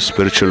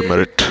 Spiritual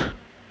merit.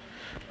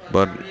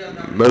 But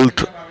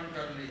wealth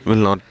will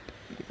not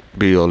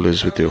be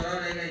always with you.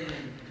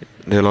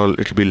 It will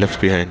be left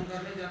behind.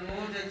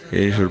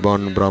 You should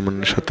born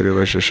Brahman, Kshatriya,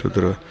 Vaishya,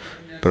 Shudra,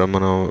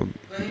 Brahmana,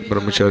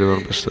 Brahmachari,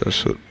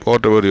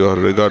 whatever you are,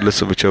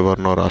 regardless of whichever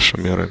varna or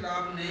ashram you are in.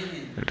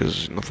 It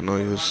is of no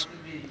use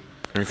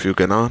if you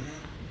cannot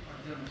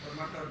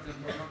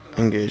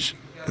engage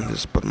in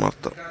this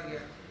Paramartha,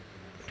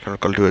 cannot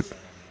cultivate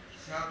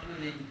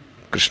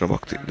Krishna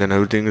Bhakti, then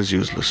everything is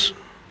useless.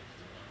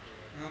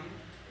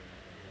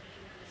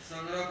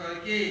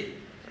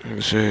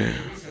 You say,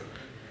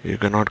 you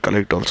cannot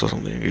collect also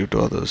something and give to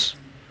others.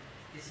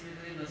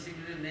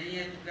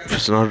 If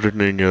it's not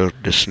written in your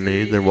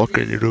destiny, then what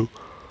can you do?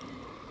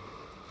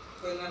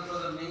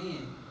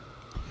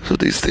 So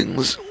these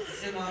things,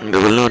 they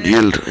will not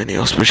yield any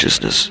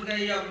auspiciousness.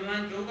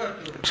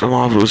 So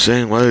Mahaprabhu is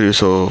saying, why are you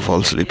so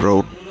falsely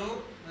proud?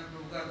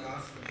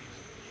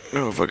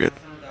 Never forget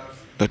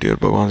that you are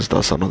Bhagavan's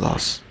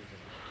Dasanudas.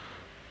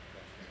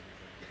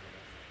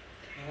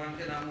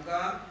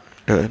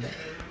 And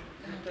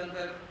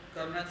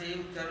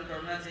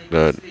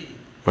that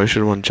why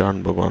should one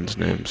chant Bhagwan's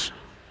names?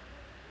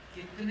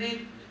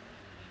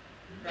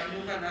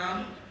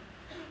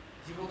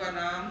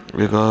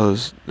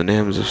 Because the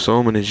names of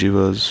so many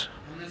jivas,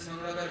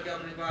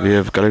 we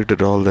have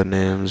collected all their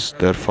names,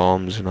 their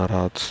forms in our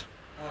hearts.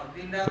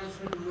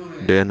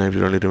 Day and night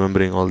we are only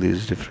remembering all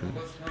these different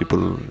people,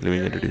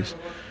 living entities.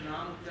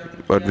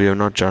 But we have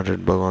not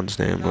chanted Bhagwan's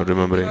name or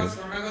remembering him.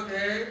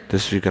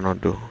 This we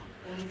cannot do.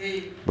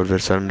 But we are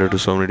surrendered to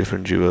so many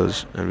different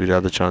jivas and we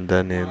rather chant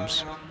their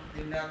names.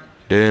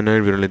 Day and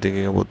night we are only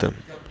thinking about them.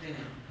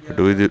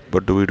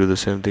 But do we do the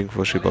same thing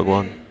for Sri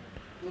Bhagwan?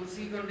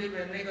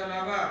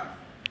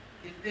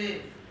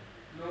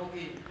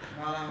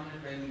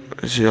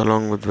 See,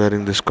 along with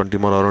wearing this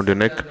kantimala around your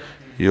neck,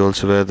 you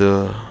also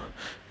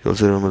you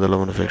also remember the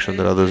love and affection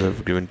that others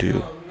have given to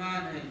you.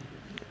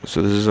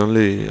 So this is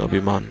only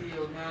Abhiman.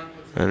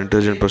 An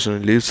intelligent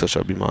person leaves such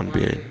Abhiman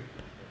behind,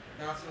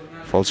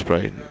 false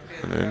pride,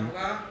 and then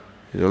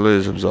he's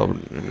always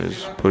absorbed in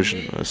his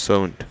position as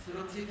servant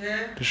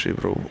to Sri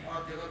Prabhu.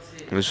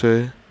 In this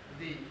way,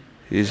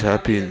 he is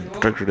happy and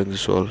protected in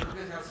this world.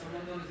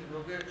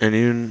 And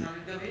even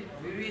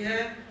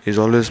he is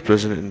always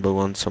present in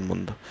Bhagwan's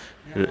Sambandha,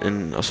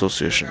 in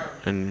association.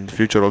 And in the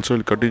future also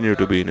will continue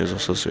to be in his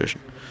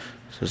association.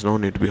 So there's no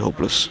need to be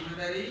hopeless.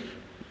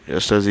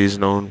 Just as he is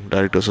now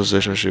direct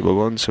association with Sri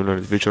Bhagwan, similarly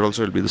in the future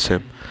also will be the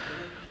same.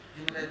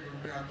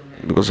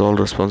 Because all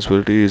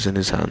responsibility is in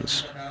his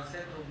hands.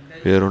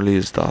 We are only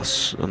his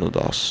das,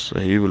 Anudas. So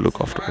he will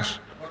look after us.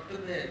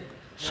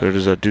 So it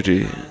is our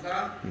duty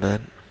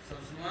that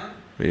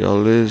we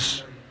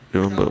always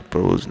remember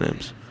Prabhu's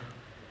names.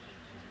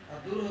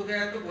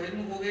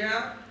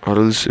 Or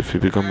else if we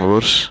become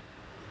averse,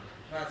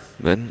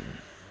 then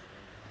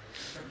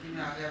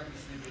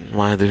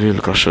Mahadevi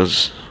will crush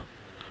us.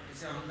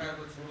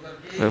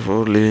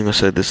 Therefore, leaving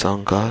aside this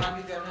ahankar,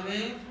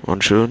 one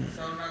should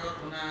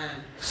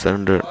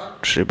surrender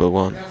Sri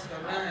Bhagwan,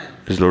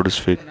 his lotus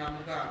feet,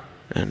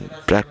 and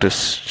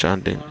practice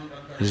chanting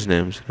his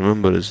names,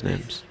 remember his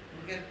names.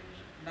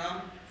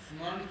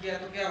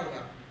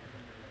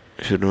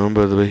 If you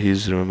remember the way he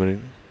is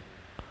remembering,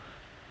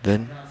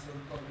 then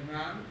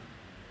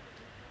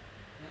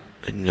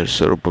in your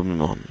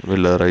Sarupabhiman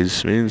will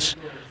arise, means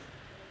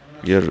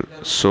your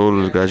soul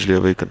will gradually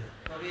awaken.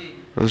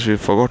 Else we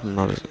have forgotten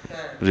our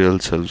real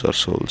selves, our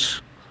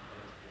souls,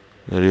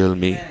 the real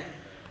me.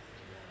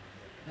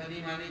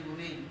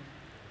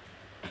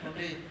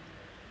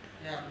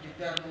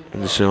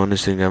 And this way one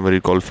is thinking, I'm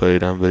very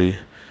qualified, I'm very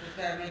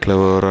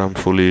clever, I'm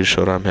foolish,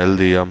 or I'm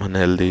healthy, I'm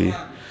unhealthy,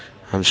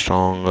 I'm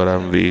strong, or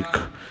I'm weak.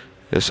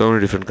 There are so many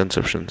different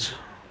conceptions.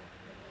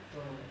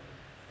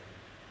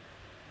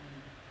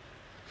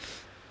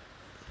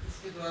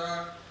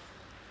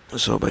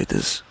 So by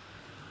this,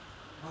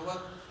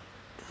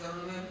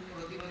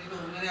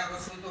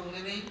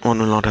 one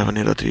will not have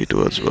any rati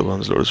towards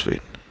Bhagwan's lotus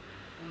feet.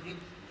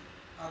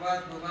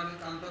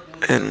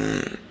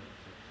 And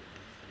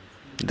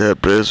their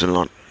prayers will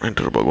not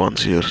enter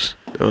Bhagwan's ears.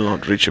 They will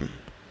not reach him.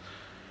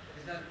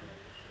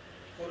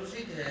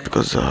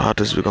 Because the heart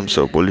has become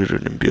so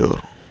polluted and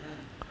impure.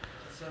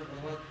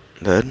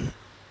 Then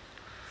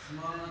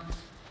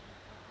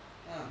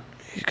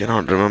he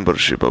cannot remember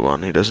Sri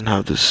Bhagwan. He doesn't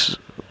have this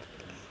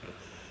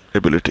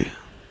ability.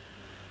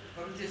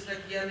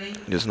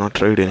 He has not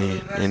tried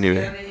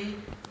anyway.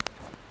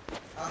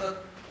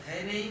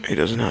 He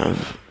doesn't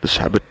have this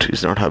habit.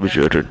 He's not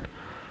habituated.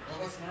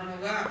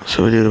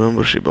 So when you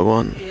remember Sri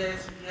Bhagwan, he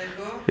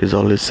is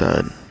always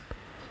sad,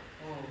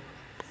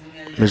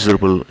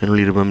 miserable, and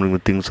only remembering the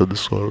things of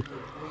this world.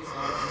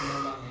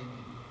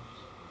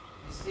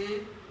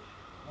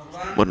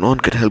 But no one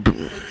can help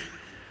him.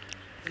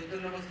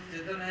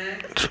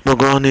 So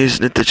Bhagwan is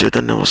Nitya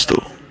Chaitanya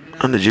Vastu,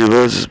 and the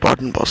Jiva is part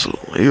and parcel.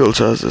 He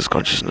also has this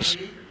consciousness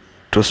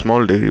to a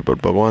small degree,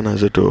 but Bhagwan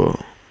has it in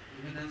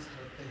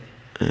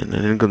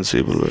an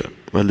inconceivable way.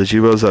 While the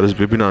Jivas are his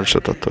Vibhinansha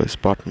Tattva, his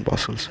part and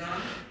parcels.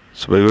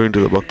 So by going to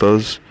the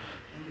Bhaktas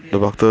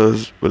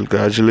will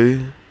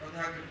gradually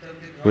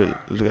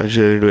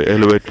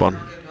elevate one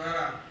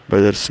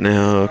by their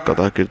Sneha,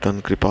 Katha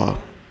Kirtan, Kripa.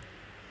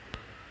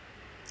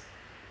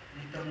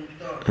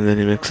 And then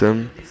he makes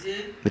them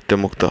Nitya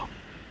Mukta.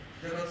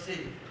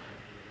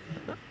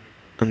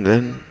 And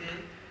then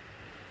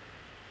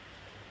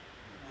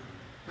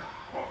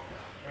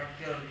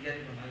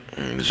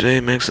this way he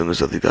makes them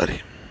this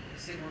Adhikari.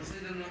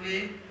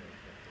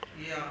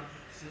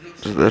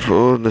 So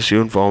therefore, in this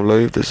human form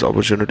life, this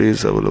opportunity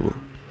is available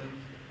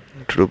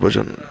to do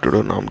bhajan, to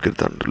do Nam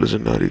Kirtan, to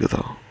listen to Hari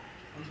Katha.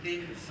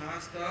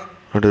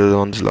 Until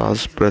one's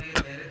last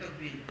breath,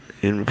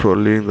 even before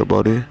leaving the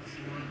body,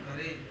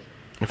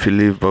 if you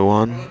leave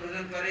Bhagwan,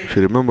 if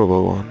you remember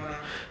Bhagwan,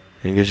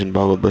 engage in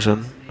Bhagavad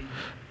bhajan,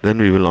 then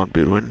we will not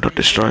be ruined or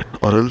destroyed.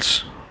 Or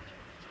else,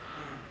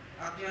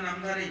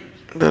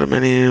 there are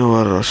many who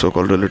are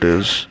so-called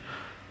relatives,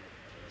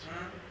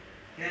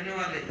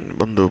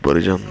 Bandhu,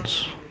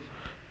 Parijans,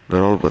 they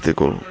are all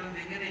pratikul.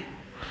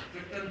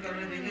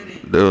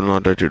 They will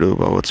not let you do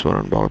Bhagavad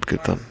Smaran, Bhagavad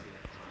Kirtan.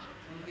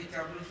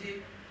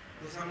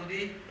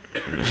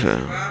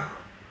 So,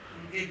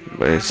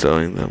 by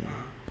serving them,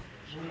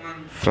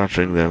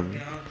 flattering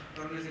them,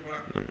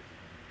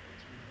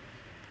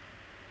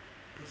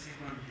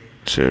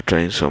 so you're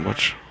trying so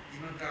much.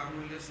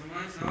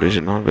 We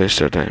should not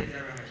waste our time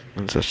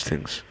on such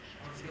things.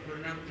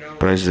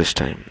 Price this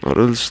time, or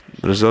else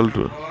the result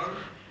will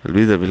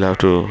be that we'll have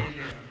to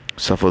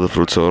suffer the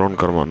fruits of our own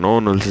karma. No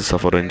one else will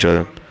suffer and enjoy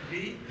them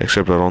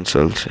except our own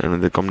selves. And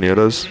when they come near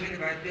us,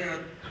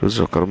 fruits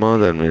of karma,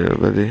 then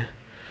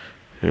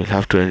we will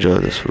have to enjoy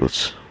these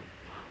fruits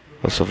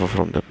or suffer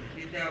from them.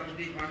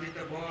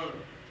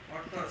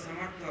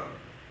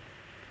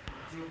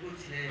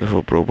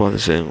 Therefore, Prabhupada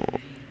is saying,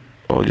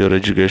 all your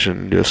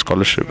education, your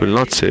scholarship will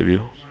not save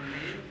you.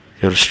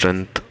 Your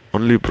strength,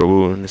 only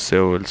Prabhu and His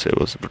seva will save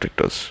us,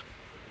 protect us.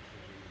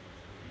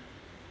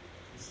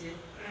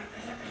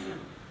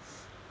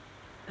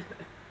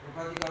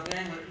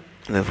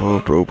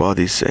 Therefore, Prabhupada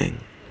is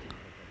saying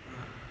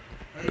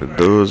that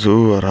those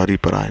who are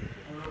Hariparayan,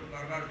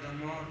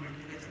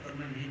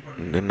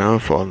 they never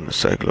fall in the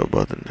cycle of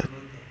birth and death.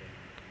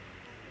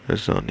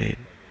 There's no need.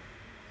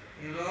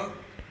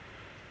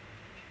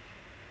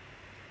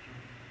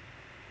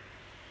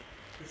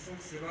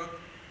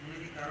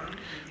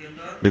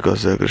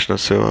 Because they are Krishna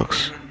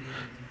Sevaks,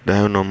 they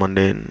have no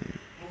mundane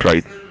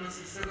pride,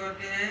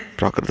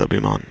 Prakrita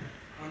Abhiman.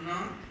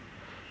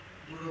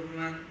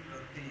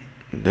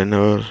 They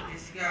never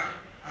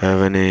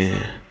have any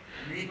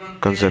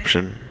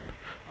conception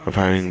of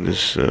having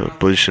this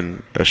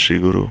position as Sri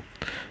Guru.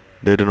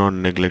 They do not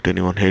neglect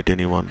anyone, hate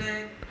anyone.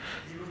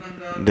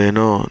 They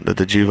know that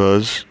the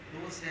jivas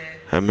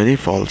have many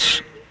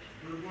faults,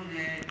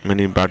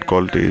 many bad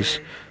qualities.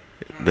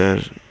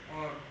 They're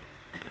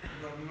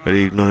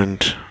very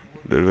ignorant,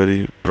 they're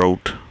very proud.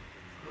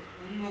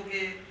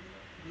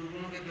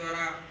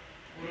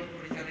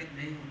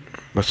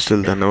 But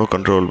still, they're never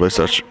controlled by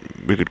such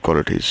wicked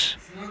qualities.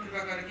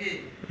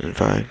 In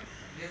fact,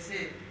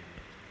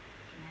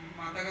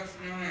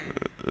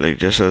 like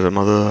just as a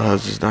mother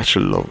has this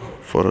natural love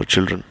for her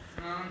children,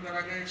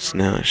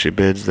 Sneha, she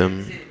bathes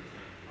them,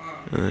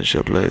 and then she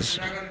applies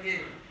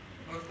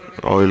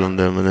oil on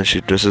them, and then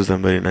she dresses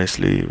them very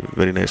nicely,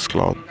 very nice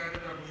cloth,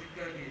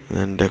 and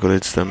then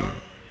decorates them.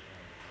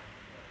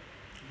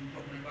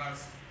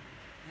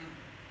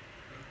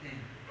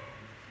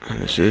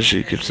 And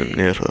she keeps them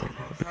near her,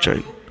 a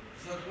child.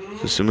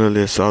 So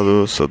similarly, a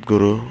sadhu,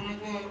 sadguru,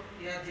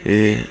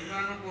 he,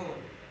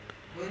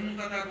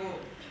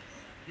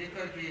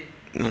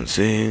 and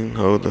seeing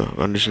how the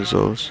conditioned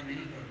souls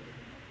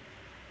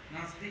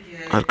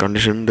are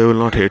conditioned, they will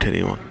not hate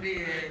anyone.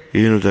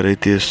 Even if they're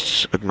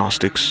atheists,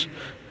 agnostics,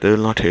 they will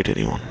not hate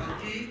anyone.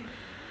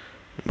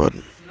 But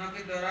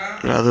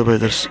rather by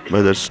their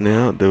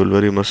sneha, they will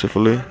very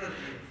mercifully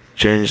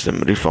change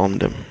them, reform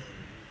them,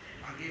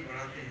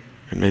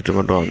 and make them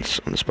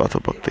advance on this path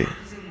of bhakti.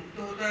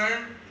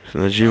 So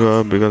the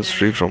jiva becomes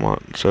free from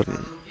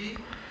certain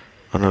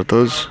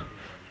anarthas,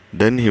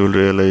 then he will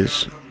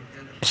realize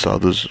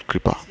sadhu's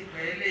kripa,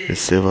 his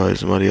seva,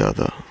 his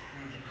maryada.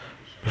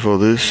 Before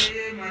this,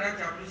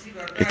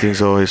 he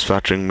thinks, oh, he's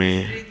flattering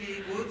me.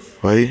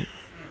 Why?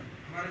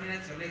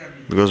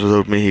 Because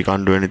without me he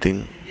can't do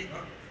anything.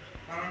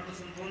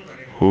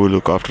 Who will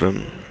look after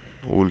him?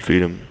 Who will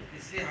feed him?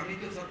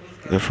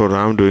 Therefore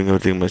I am doing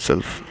everything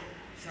myself.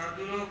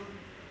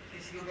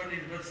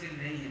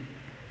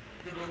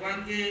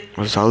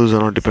 But sadhus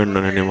are not dependent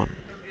on anyone,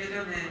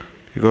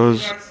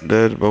 because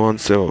they are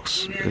Bhagavan's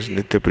sevaks, his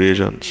nitya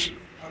priyajans.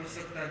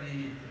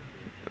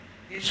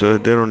 So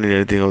they don't need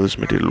anything of this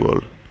material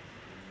world.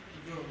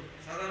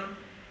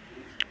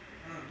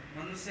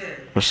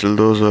 But still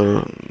those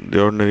are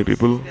the ordinary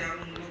people,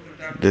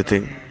 they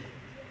think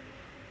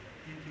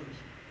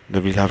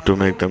that we'll have to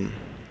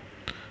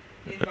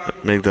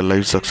make their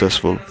life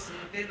successful.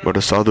 But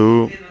a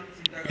sadhu,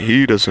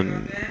 he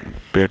doesn't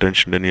pay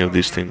attention to any of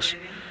these things,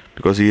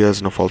 because he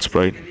has no false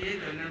pride.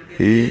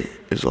 He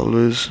is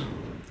always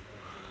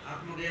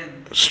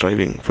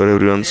striving for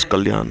everyone's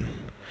kalyan.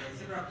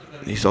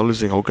 He's always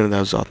saying, how can they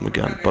have Atma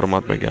Gyan,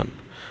 Paramatma Gyan?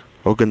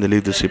 How can they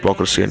leave this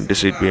hypocrisy and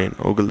deceit behind?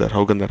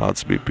 How can their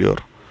hearts be pure?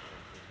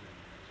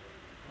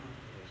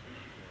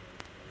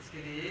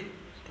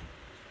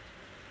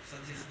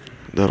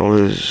 They are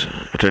always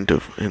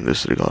attentive in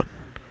this regard.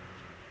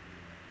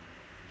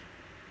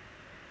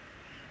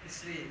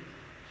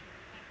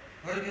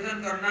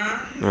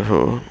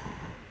 Therefore,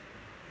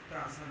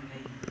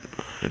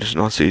 it is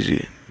not so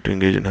easy to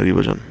engage in Hari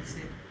Bhajan.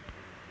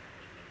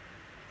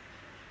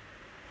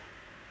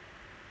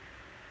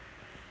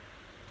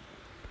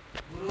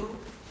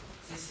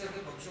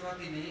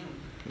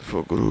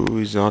 For Guru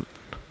is not,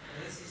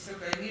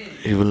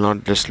 he will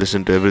not just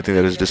listen to everything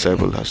that his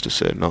disciple has to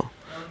say, no.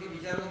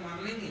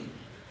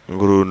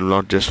 Guru will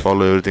not just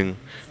follow everything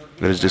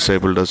that his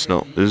disciple does,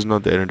 no. This is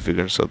not the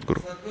identification of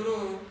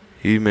Sadguru.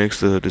 He makes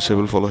the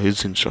disciple follow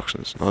his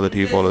instructions, not that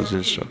he follows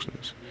his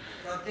instructions.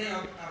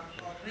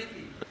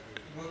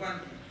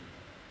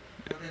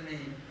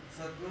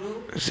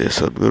 Say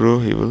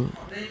Sadguru, he will,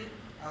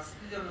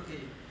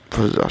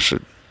 for his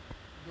ashrid,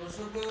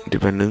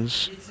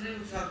 dependence,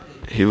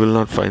 he will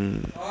not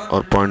find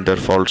or point their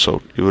faults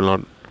out. He will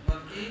not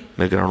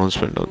make an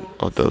announcement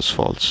of those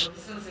faults.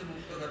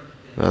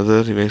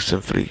 Rather, he makes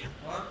them free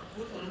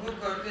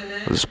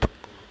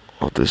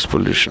of this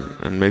pollution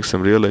and makes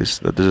them realize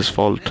that this is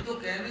fault.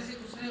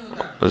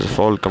 There's a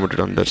fault committed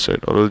on their side.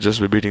 Or he'll just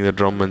be beating the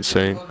drum and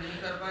saying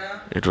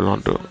it will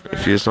not do.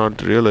 If he is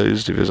not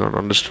realized, if he is not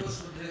understood,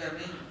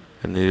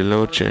 then he will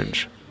never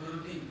change.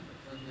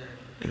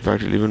 In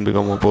fact, he'll even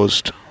become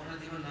opposed.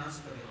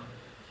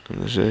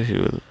 And they say he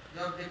will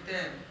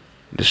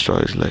destroy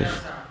his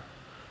life.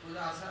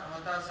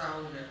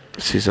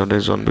 See,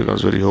 sometimes one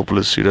becomes very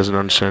hopeless, he doesn't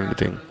understand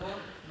anything.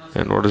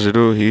 And what does he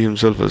do? He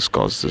himself has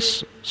caused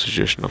this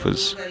situation of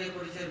his.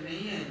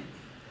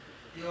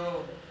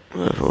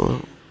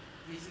 Therefore,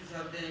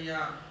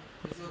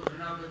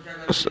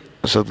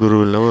 Sadguru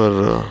will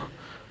never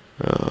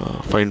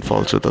find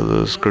faults with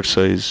others,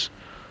 criticize,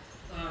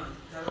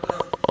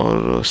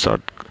 or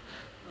start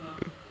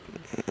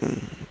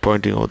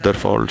pointing out their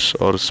faults,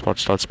 or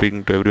start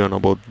speaking to everyone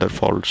about their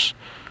faults,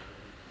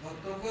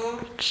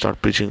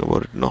 start preaching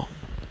about it. No.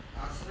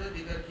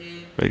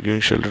 By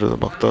giving shelter to the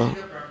Bhakta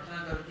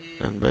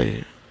and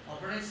by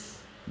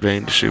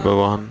praying to Sri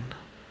Bhagavan,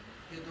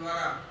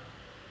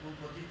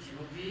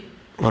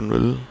 one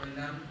will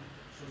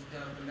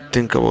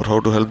think about how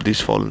to help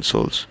these fallen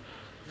souls,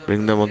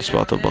 bring them on the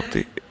path of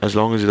bhakti. As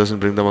long as he doesn't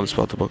bring them on the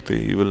path of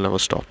bhakti, he will never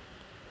stop.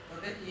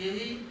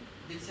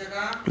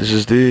 This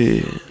is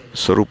the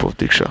Swarup of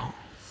Diksha.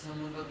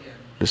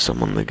 This is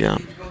Samandha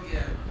Gyan.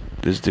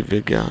 This is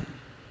Divya Gyan.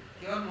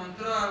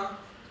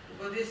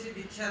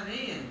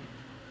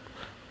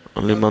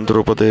 Only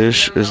mantra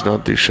upadesh is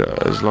not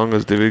Diksha, as long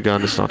as Divya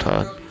Gyan is not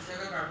had.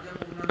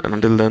 And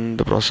until then,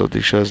 the process of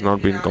Diksha has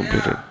not been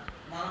completed.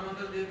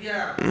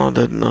 Not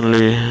that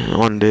only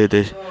one day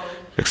they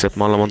accept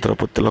Mala Mantra,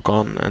 put tilak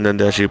on, and then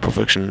they achieve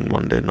perfection in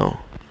one day. No.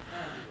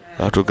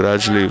 They have to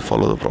gradually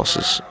follow the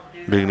process,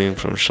 beginning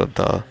from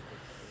Shraddha,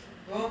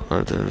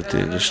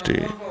 Arthanavritti,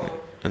 Nishti.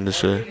 In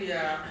this way,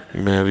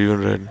 you may have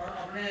even read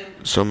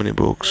so many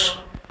books,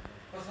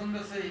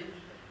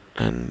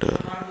 and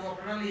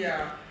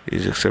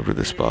he's accepted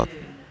this path.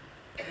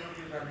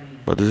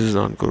 But this is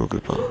not Guru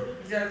Kripa.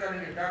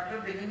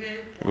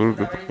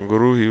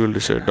 Guru, he will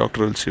decide.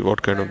 Doctor will see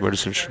what kind of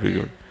medicine should be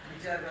given.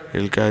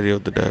 He'll carry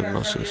out the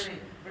diagnosis.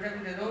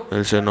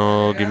 He'll say,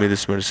 no, give me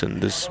this medicine,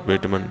 this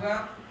vitamin.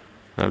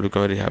 I'll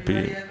become very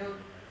happy.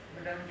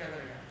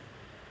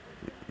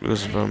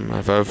 Because if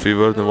I have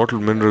fever, then what will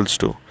minerals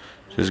do?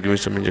 Just give me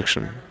some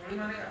injection.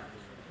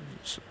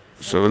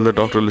 So will the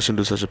doctor listen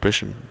to such a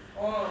patient?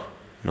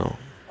 No.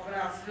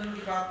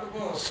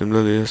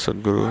 Similarly,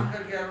 Sadguru,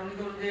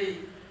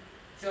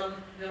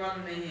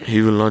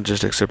 he will not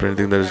just accept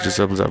anything that his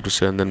disciples have to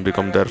say and then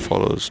become their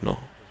followers. No.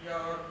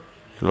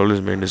 He'll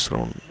always maintain his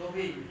ground.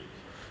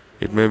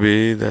 It may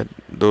be that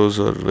those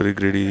who are very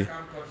greedy,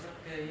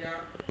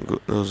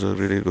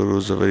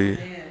 gurus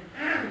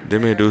they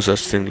may do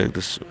such thing like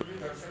this.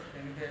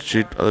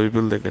 Cheat other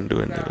people, they can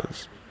do anything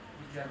else.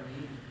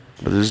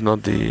 But this is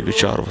not the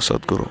vichar of a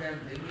Sadguru.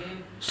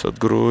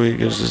 Sadguru, he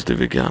gives us the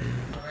Vigyan,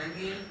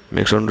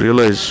 makes one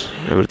realize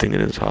everything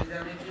in his heart.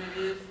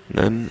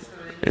 Then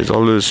he is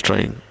always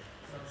trying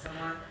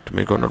to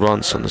make one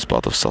advance on this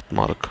path of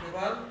Satmarg.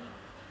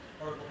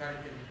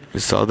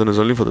 His sadhana is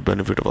only for the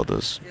benefit of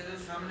others.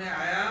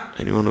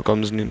 Anyone who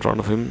comes in front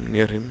of him,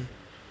 near him,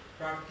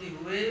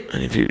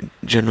 and if he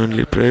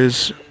genuinely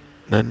prays,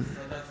 then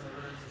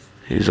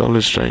he is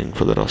always trying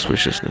for that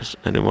auspiciousness.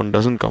 And if one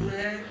doesn't come,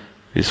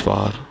 he is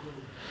far.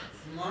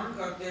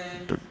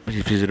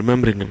 If he is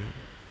remembering him,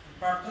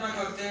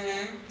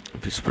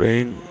 if he is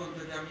praying,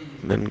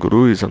 then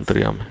Guru is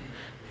Antaryami.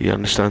 He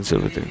understands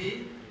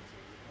everything.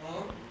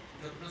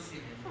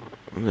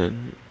 And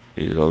then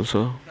he is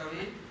also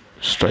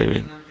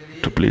striving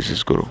to please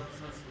his Guru.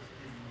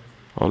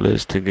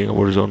 Always thinking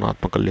about his own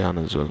Atma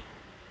Kalyana as well.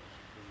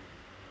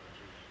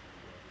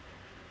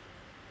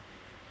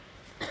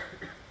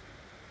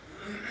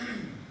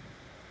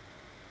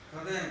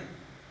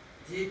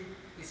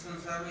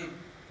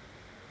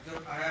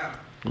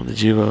 When the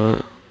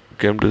Jiva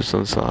came to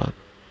Sansar,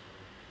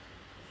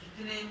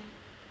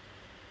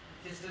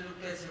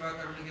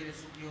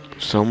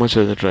 so much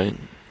are they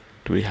trying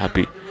to be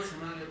happy?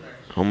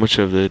 How much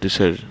have they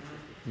decided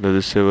that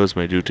this seva is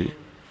my duty?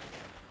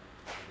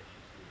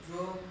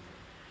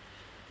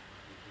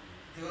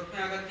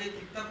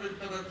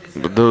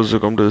 But those who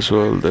come to this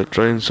world, they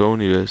try in so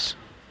many ways.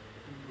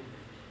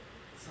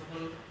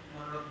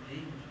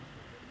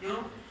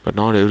 But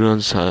not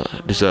everyone's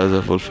desires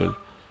are fulfilled.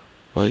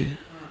 Why?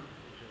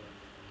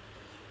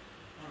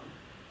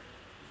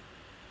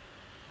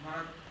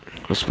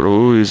 Because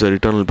Prabhu is our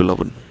eternal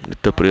beloved,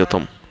 Nitya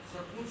Priyatam.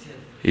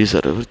 He is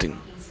our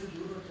everything.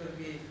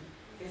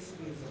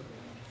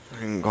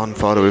 Having gone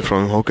far away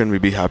from him, how can we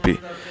be happy?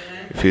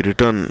 If we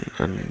return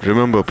and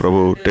remember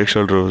Prabhu, take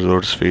shelter of his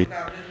Lord's feet,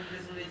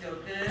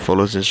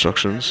 follow his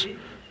instructions,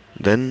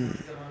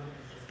 then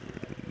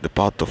the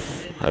path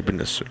of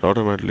happiness will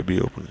automatically be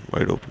open,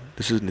 wide open.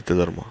 This is Nitya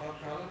Dharma.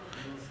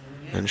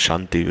 and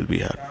Shanti will be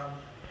had.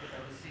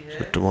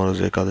 So tomorrow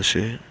is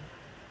Ekadashi.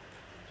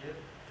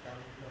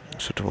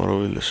 So tomorrow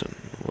we'll listen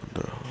what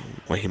the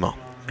Mahima,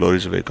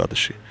 glories of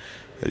Ekadashi.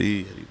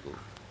 Hari Hari Bol.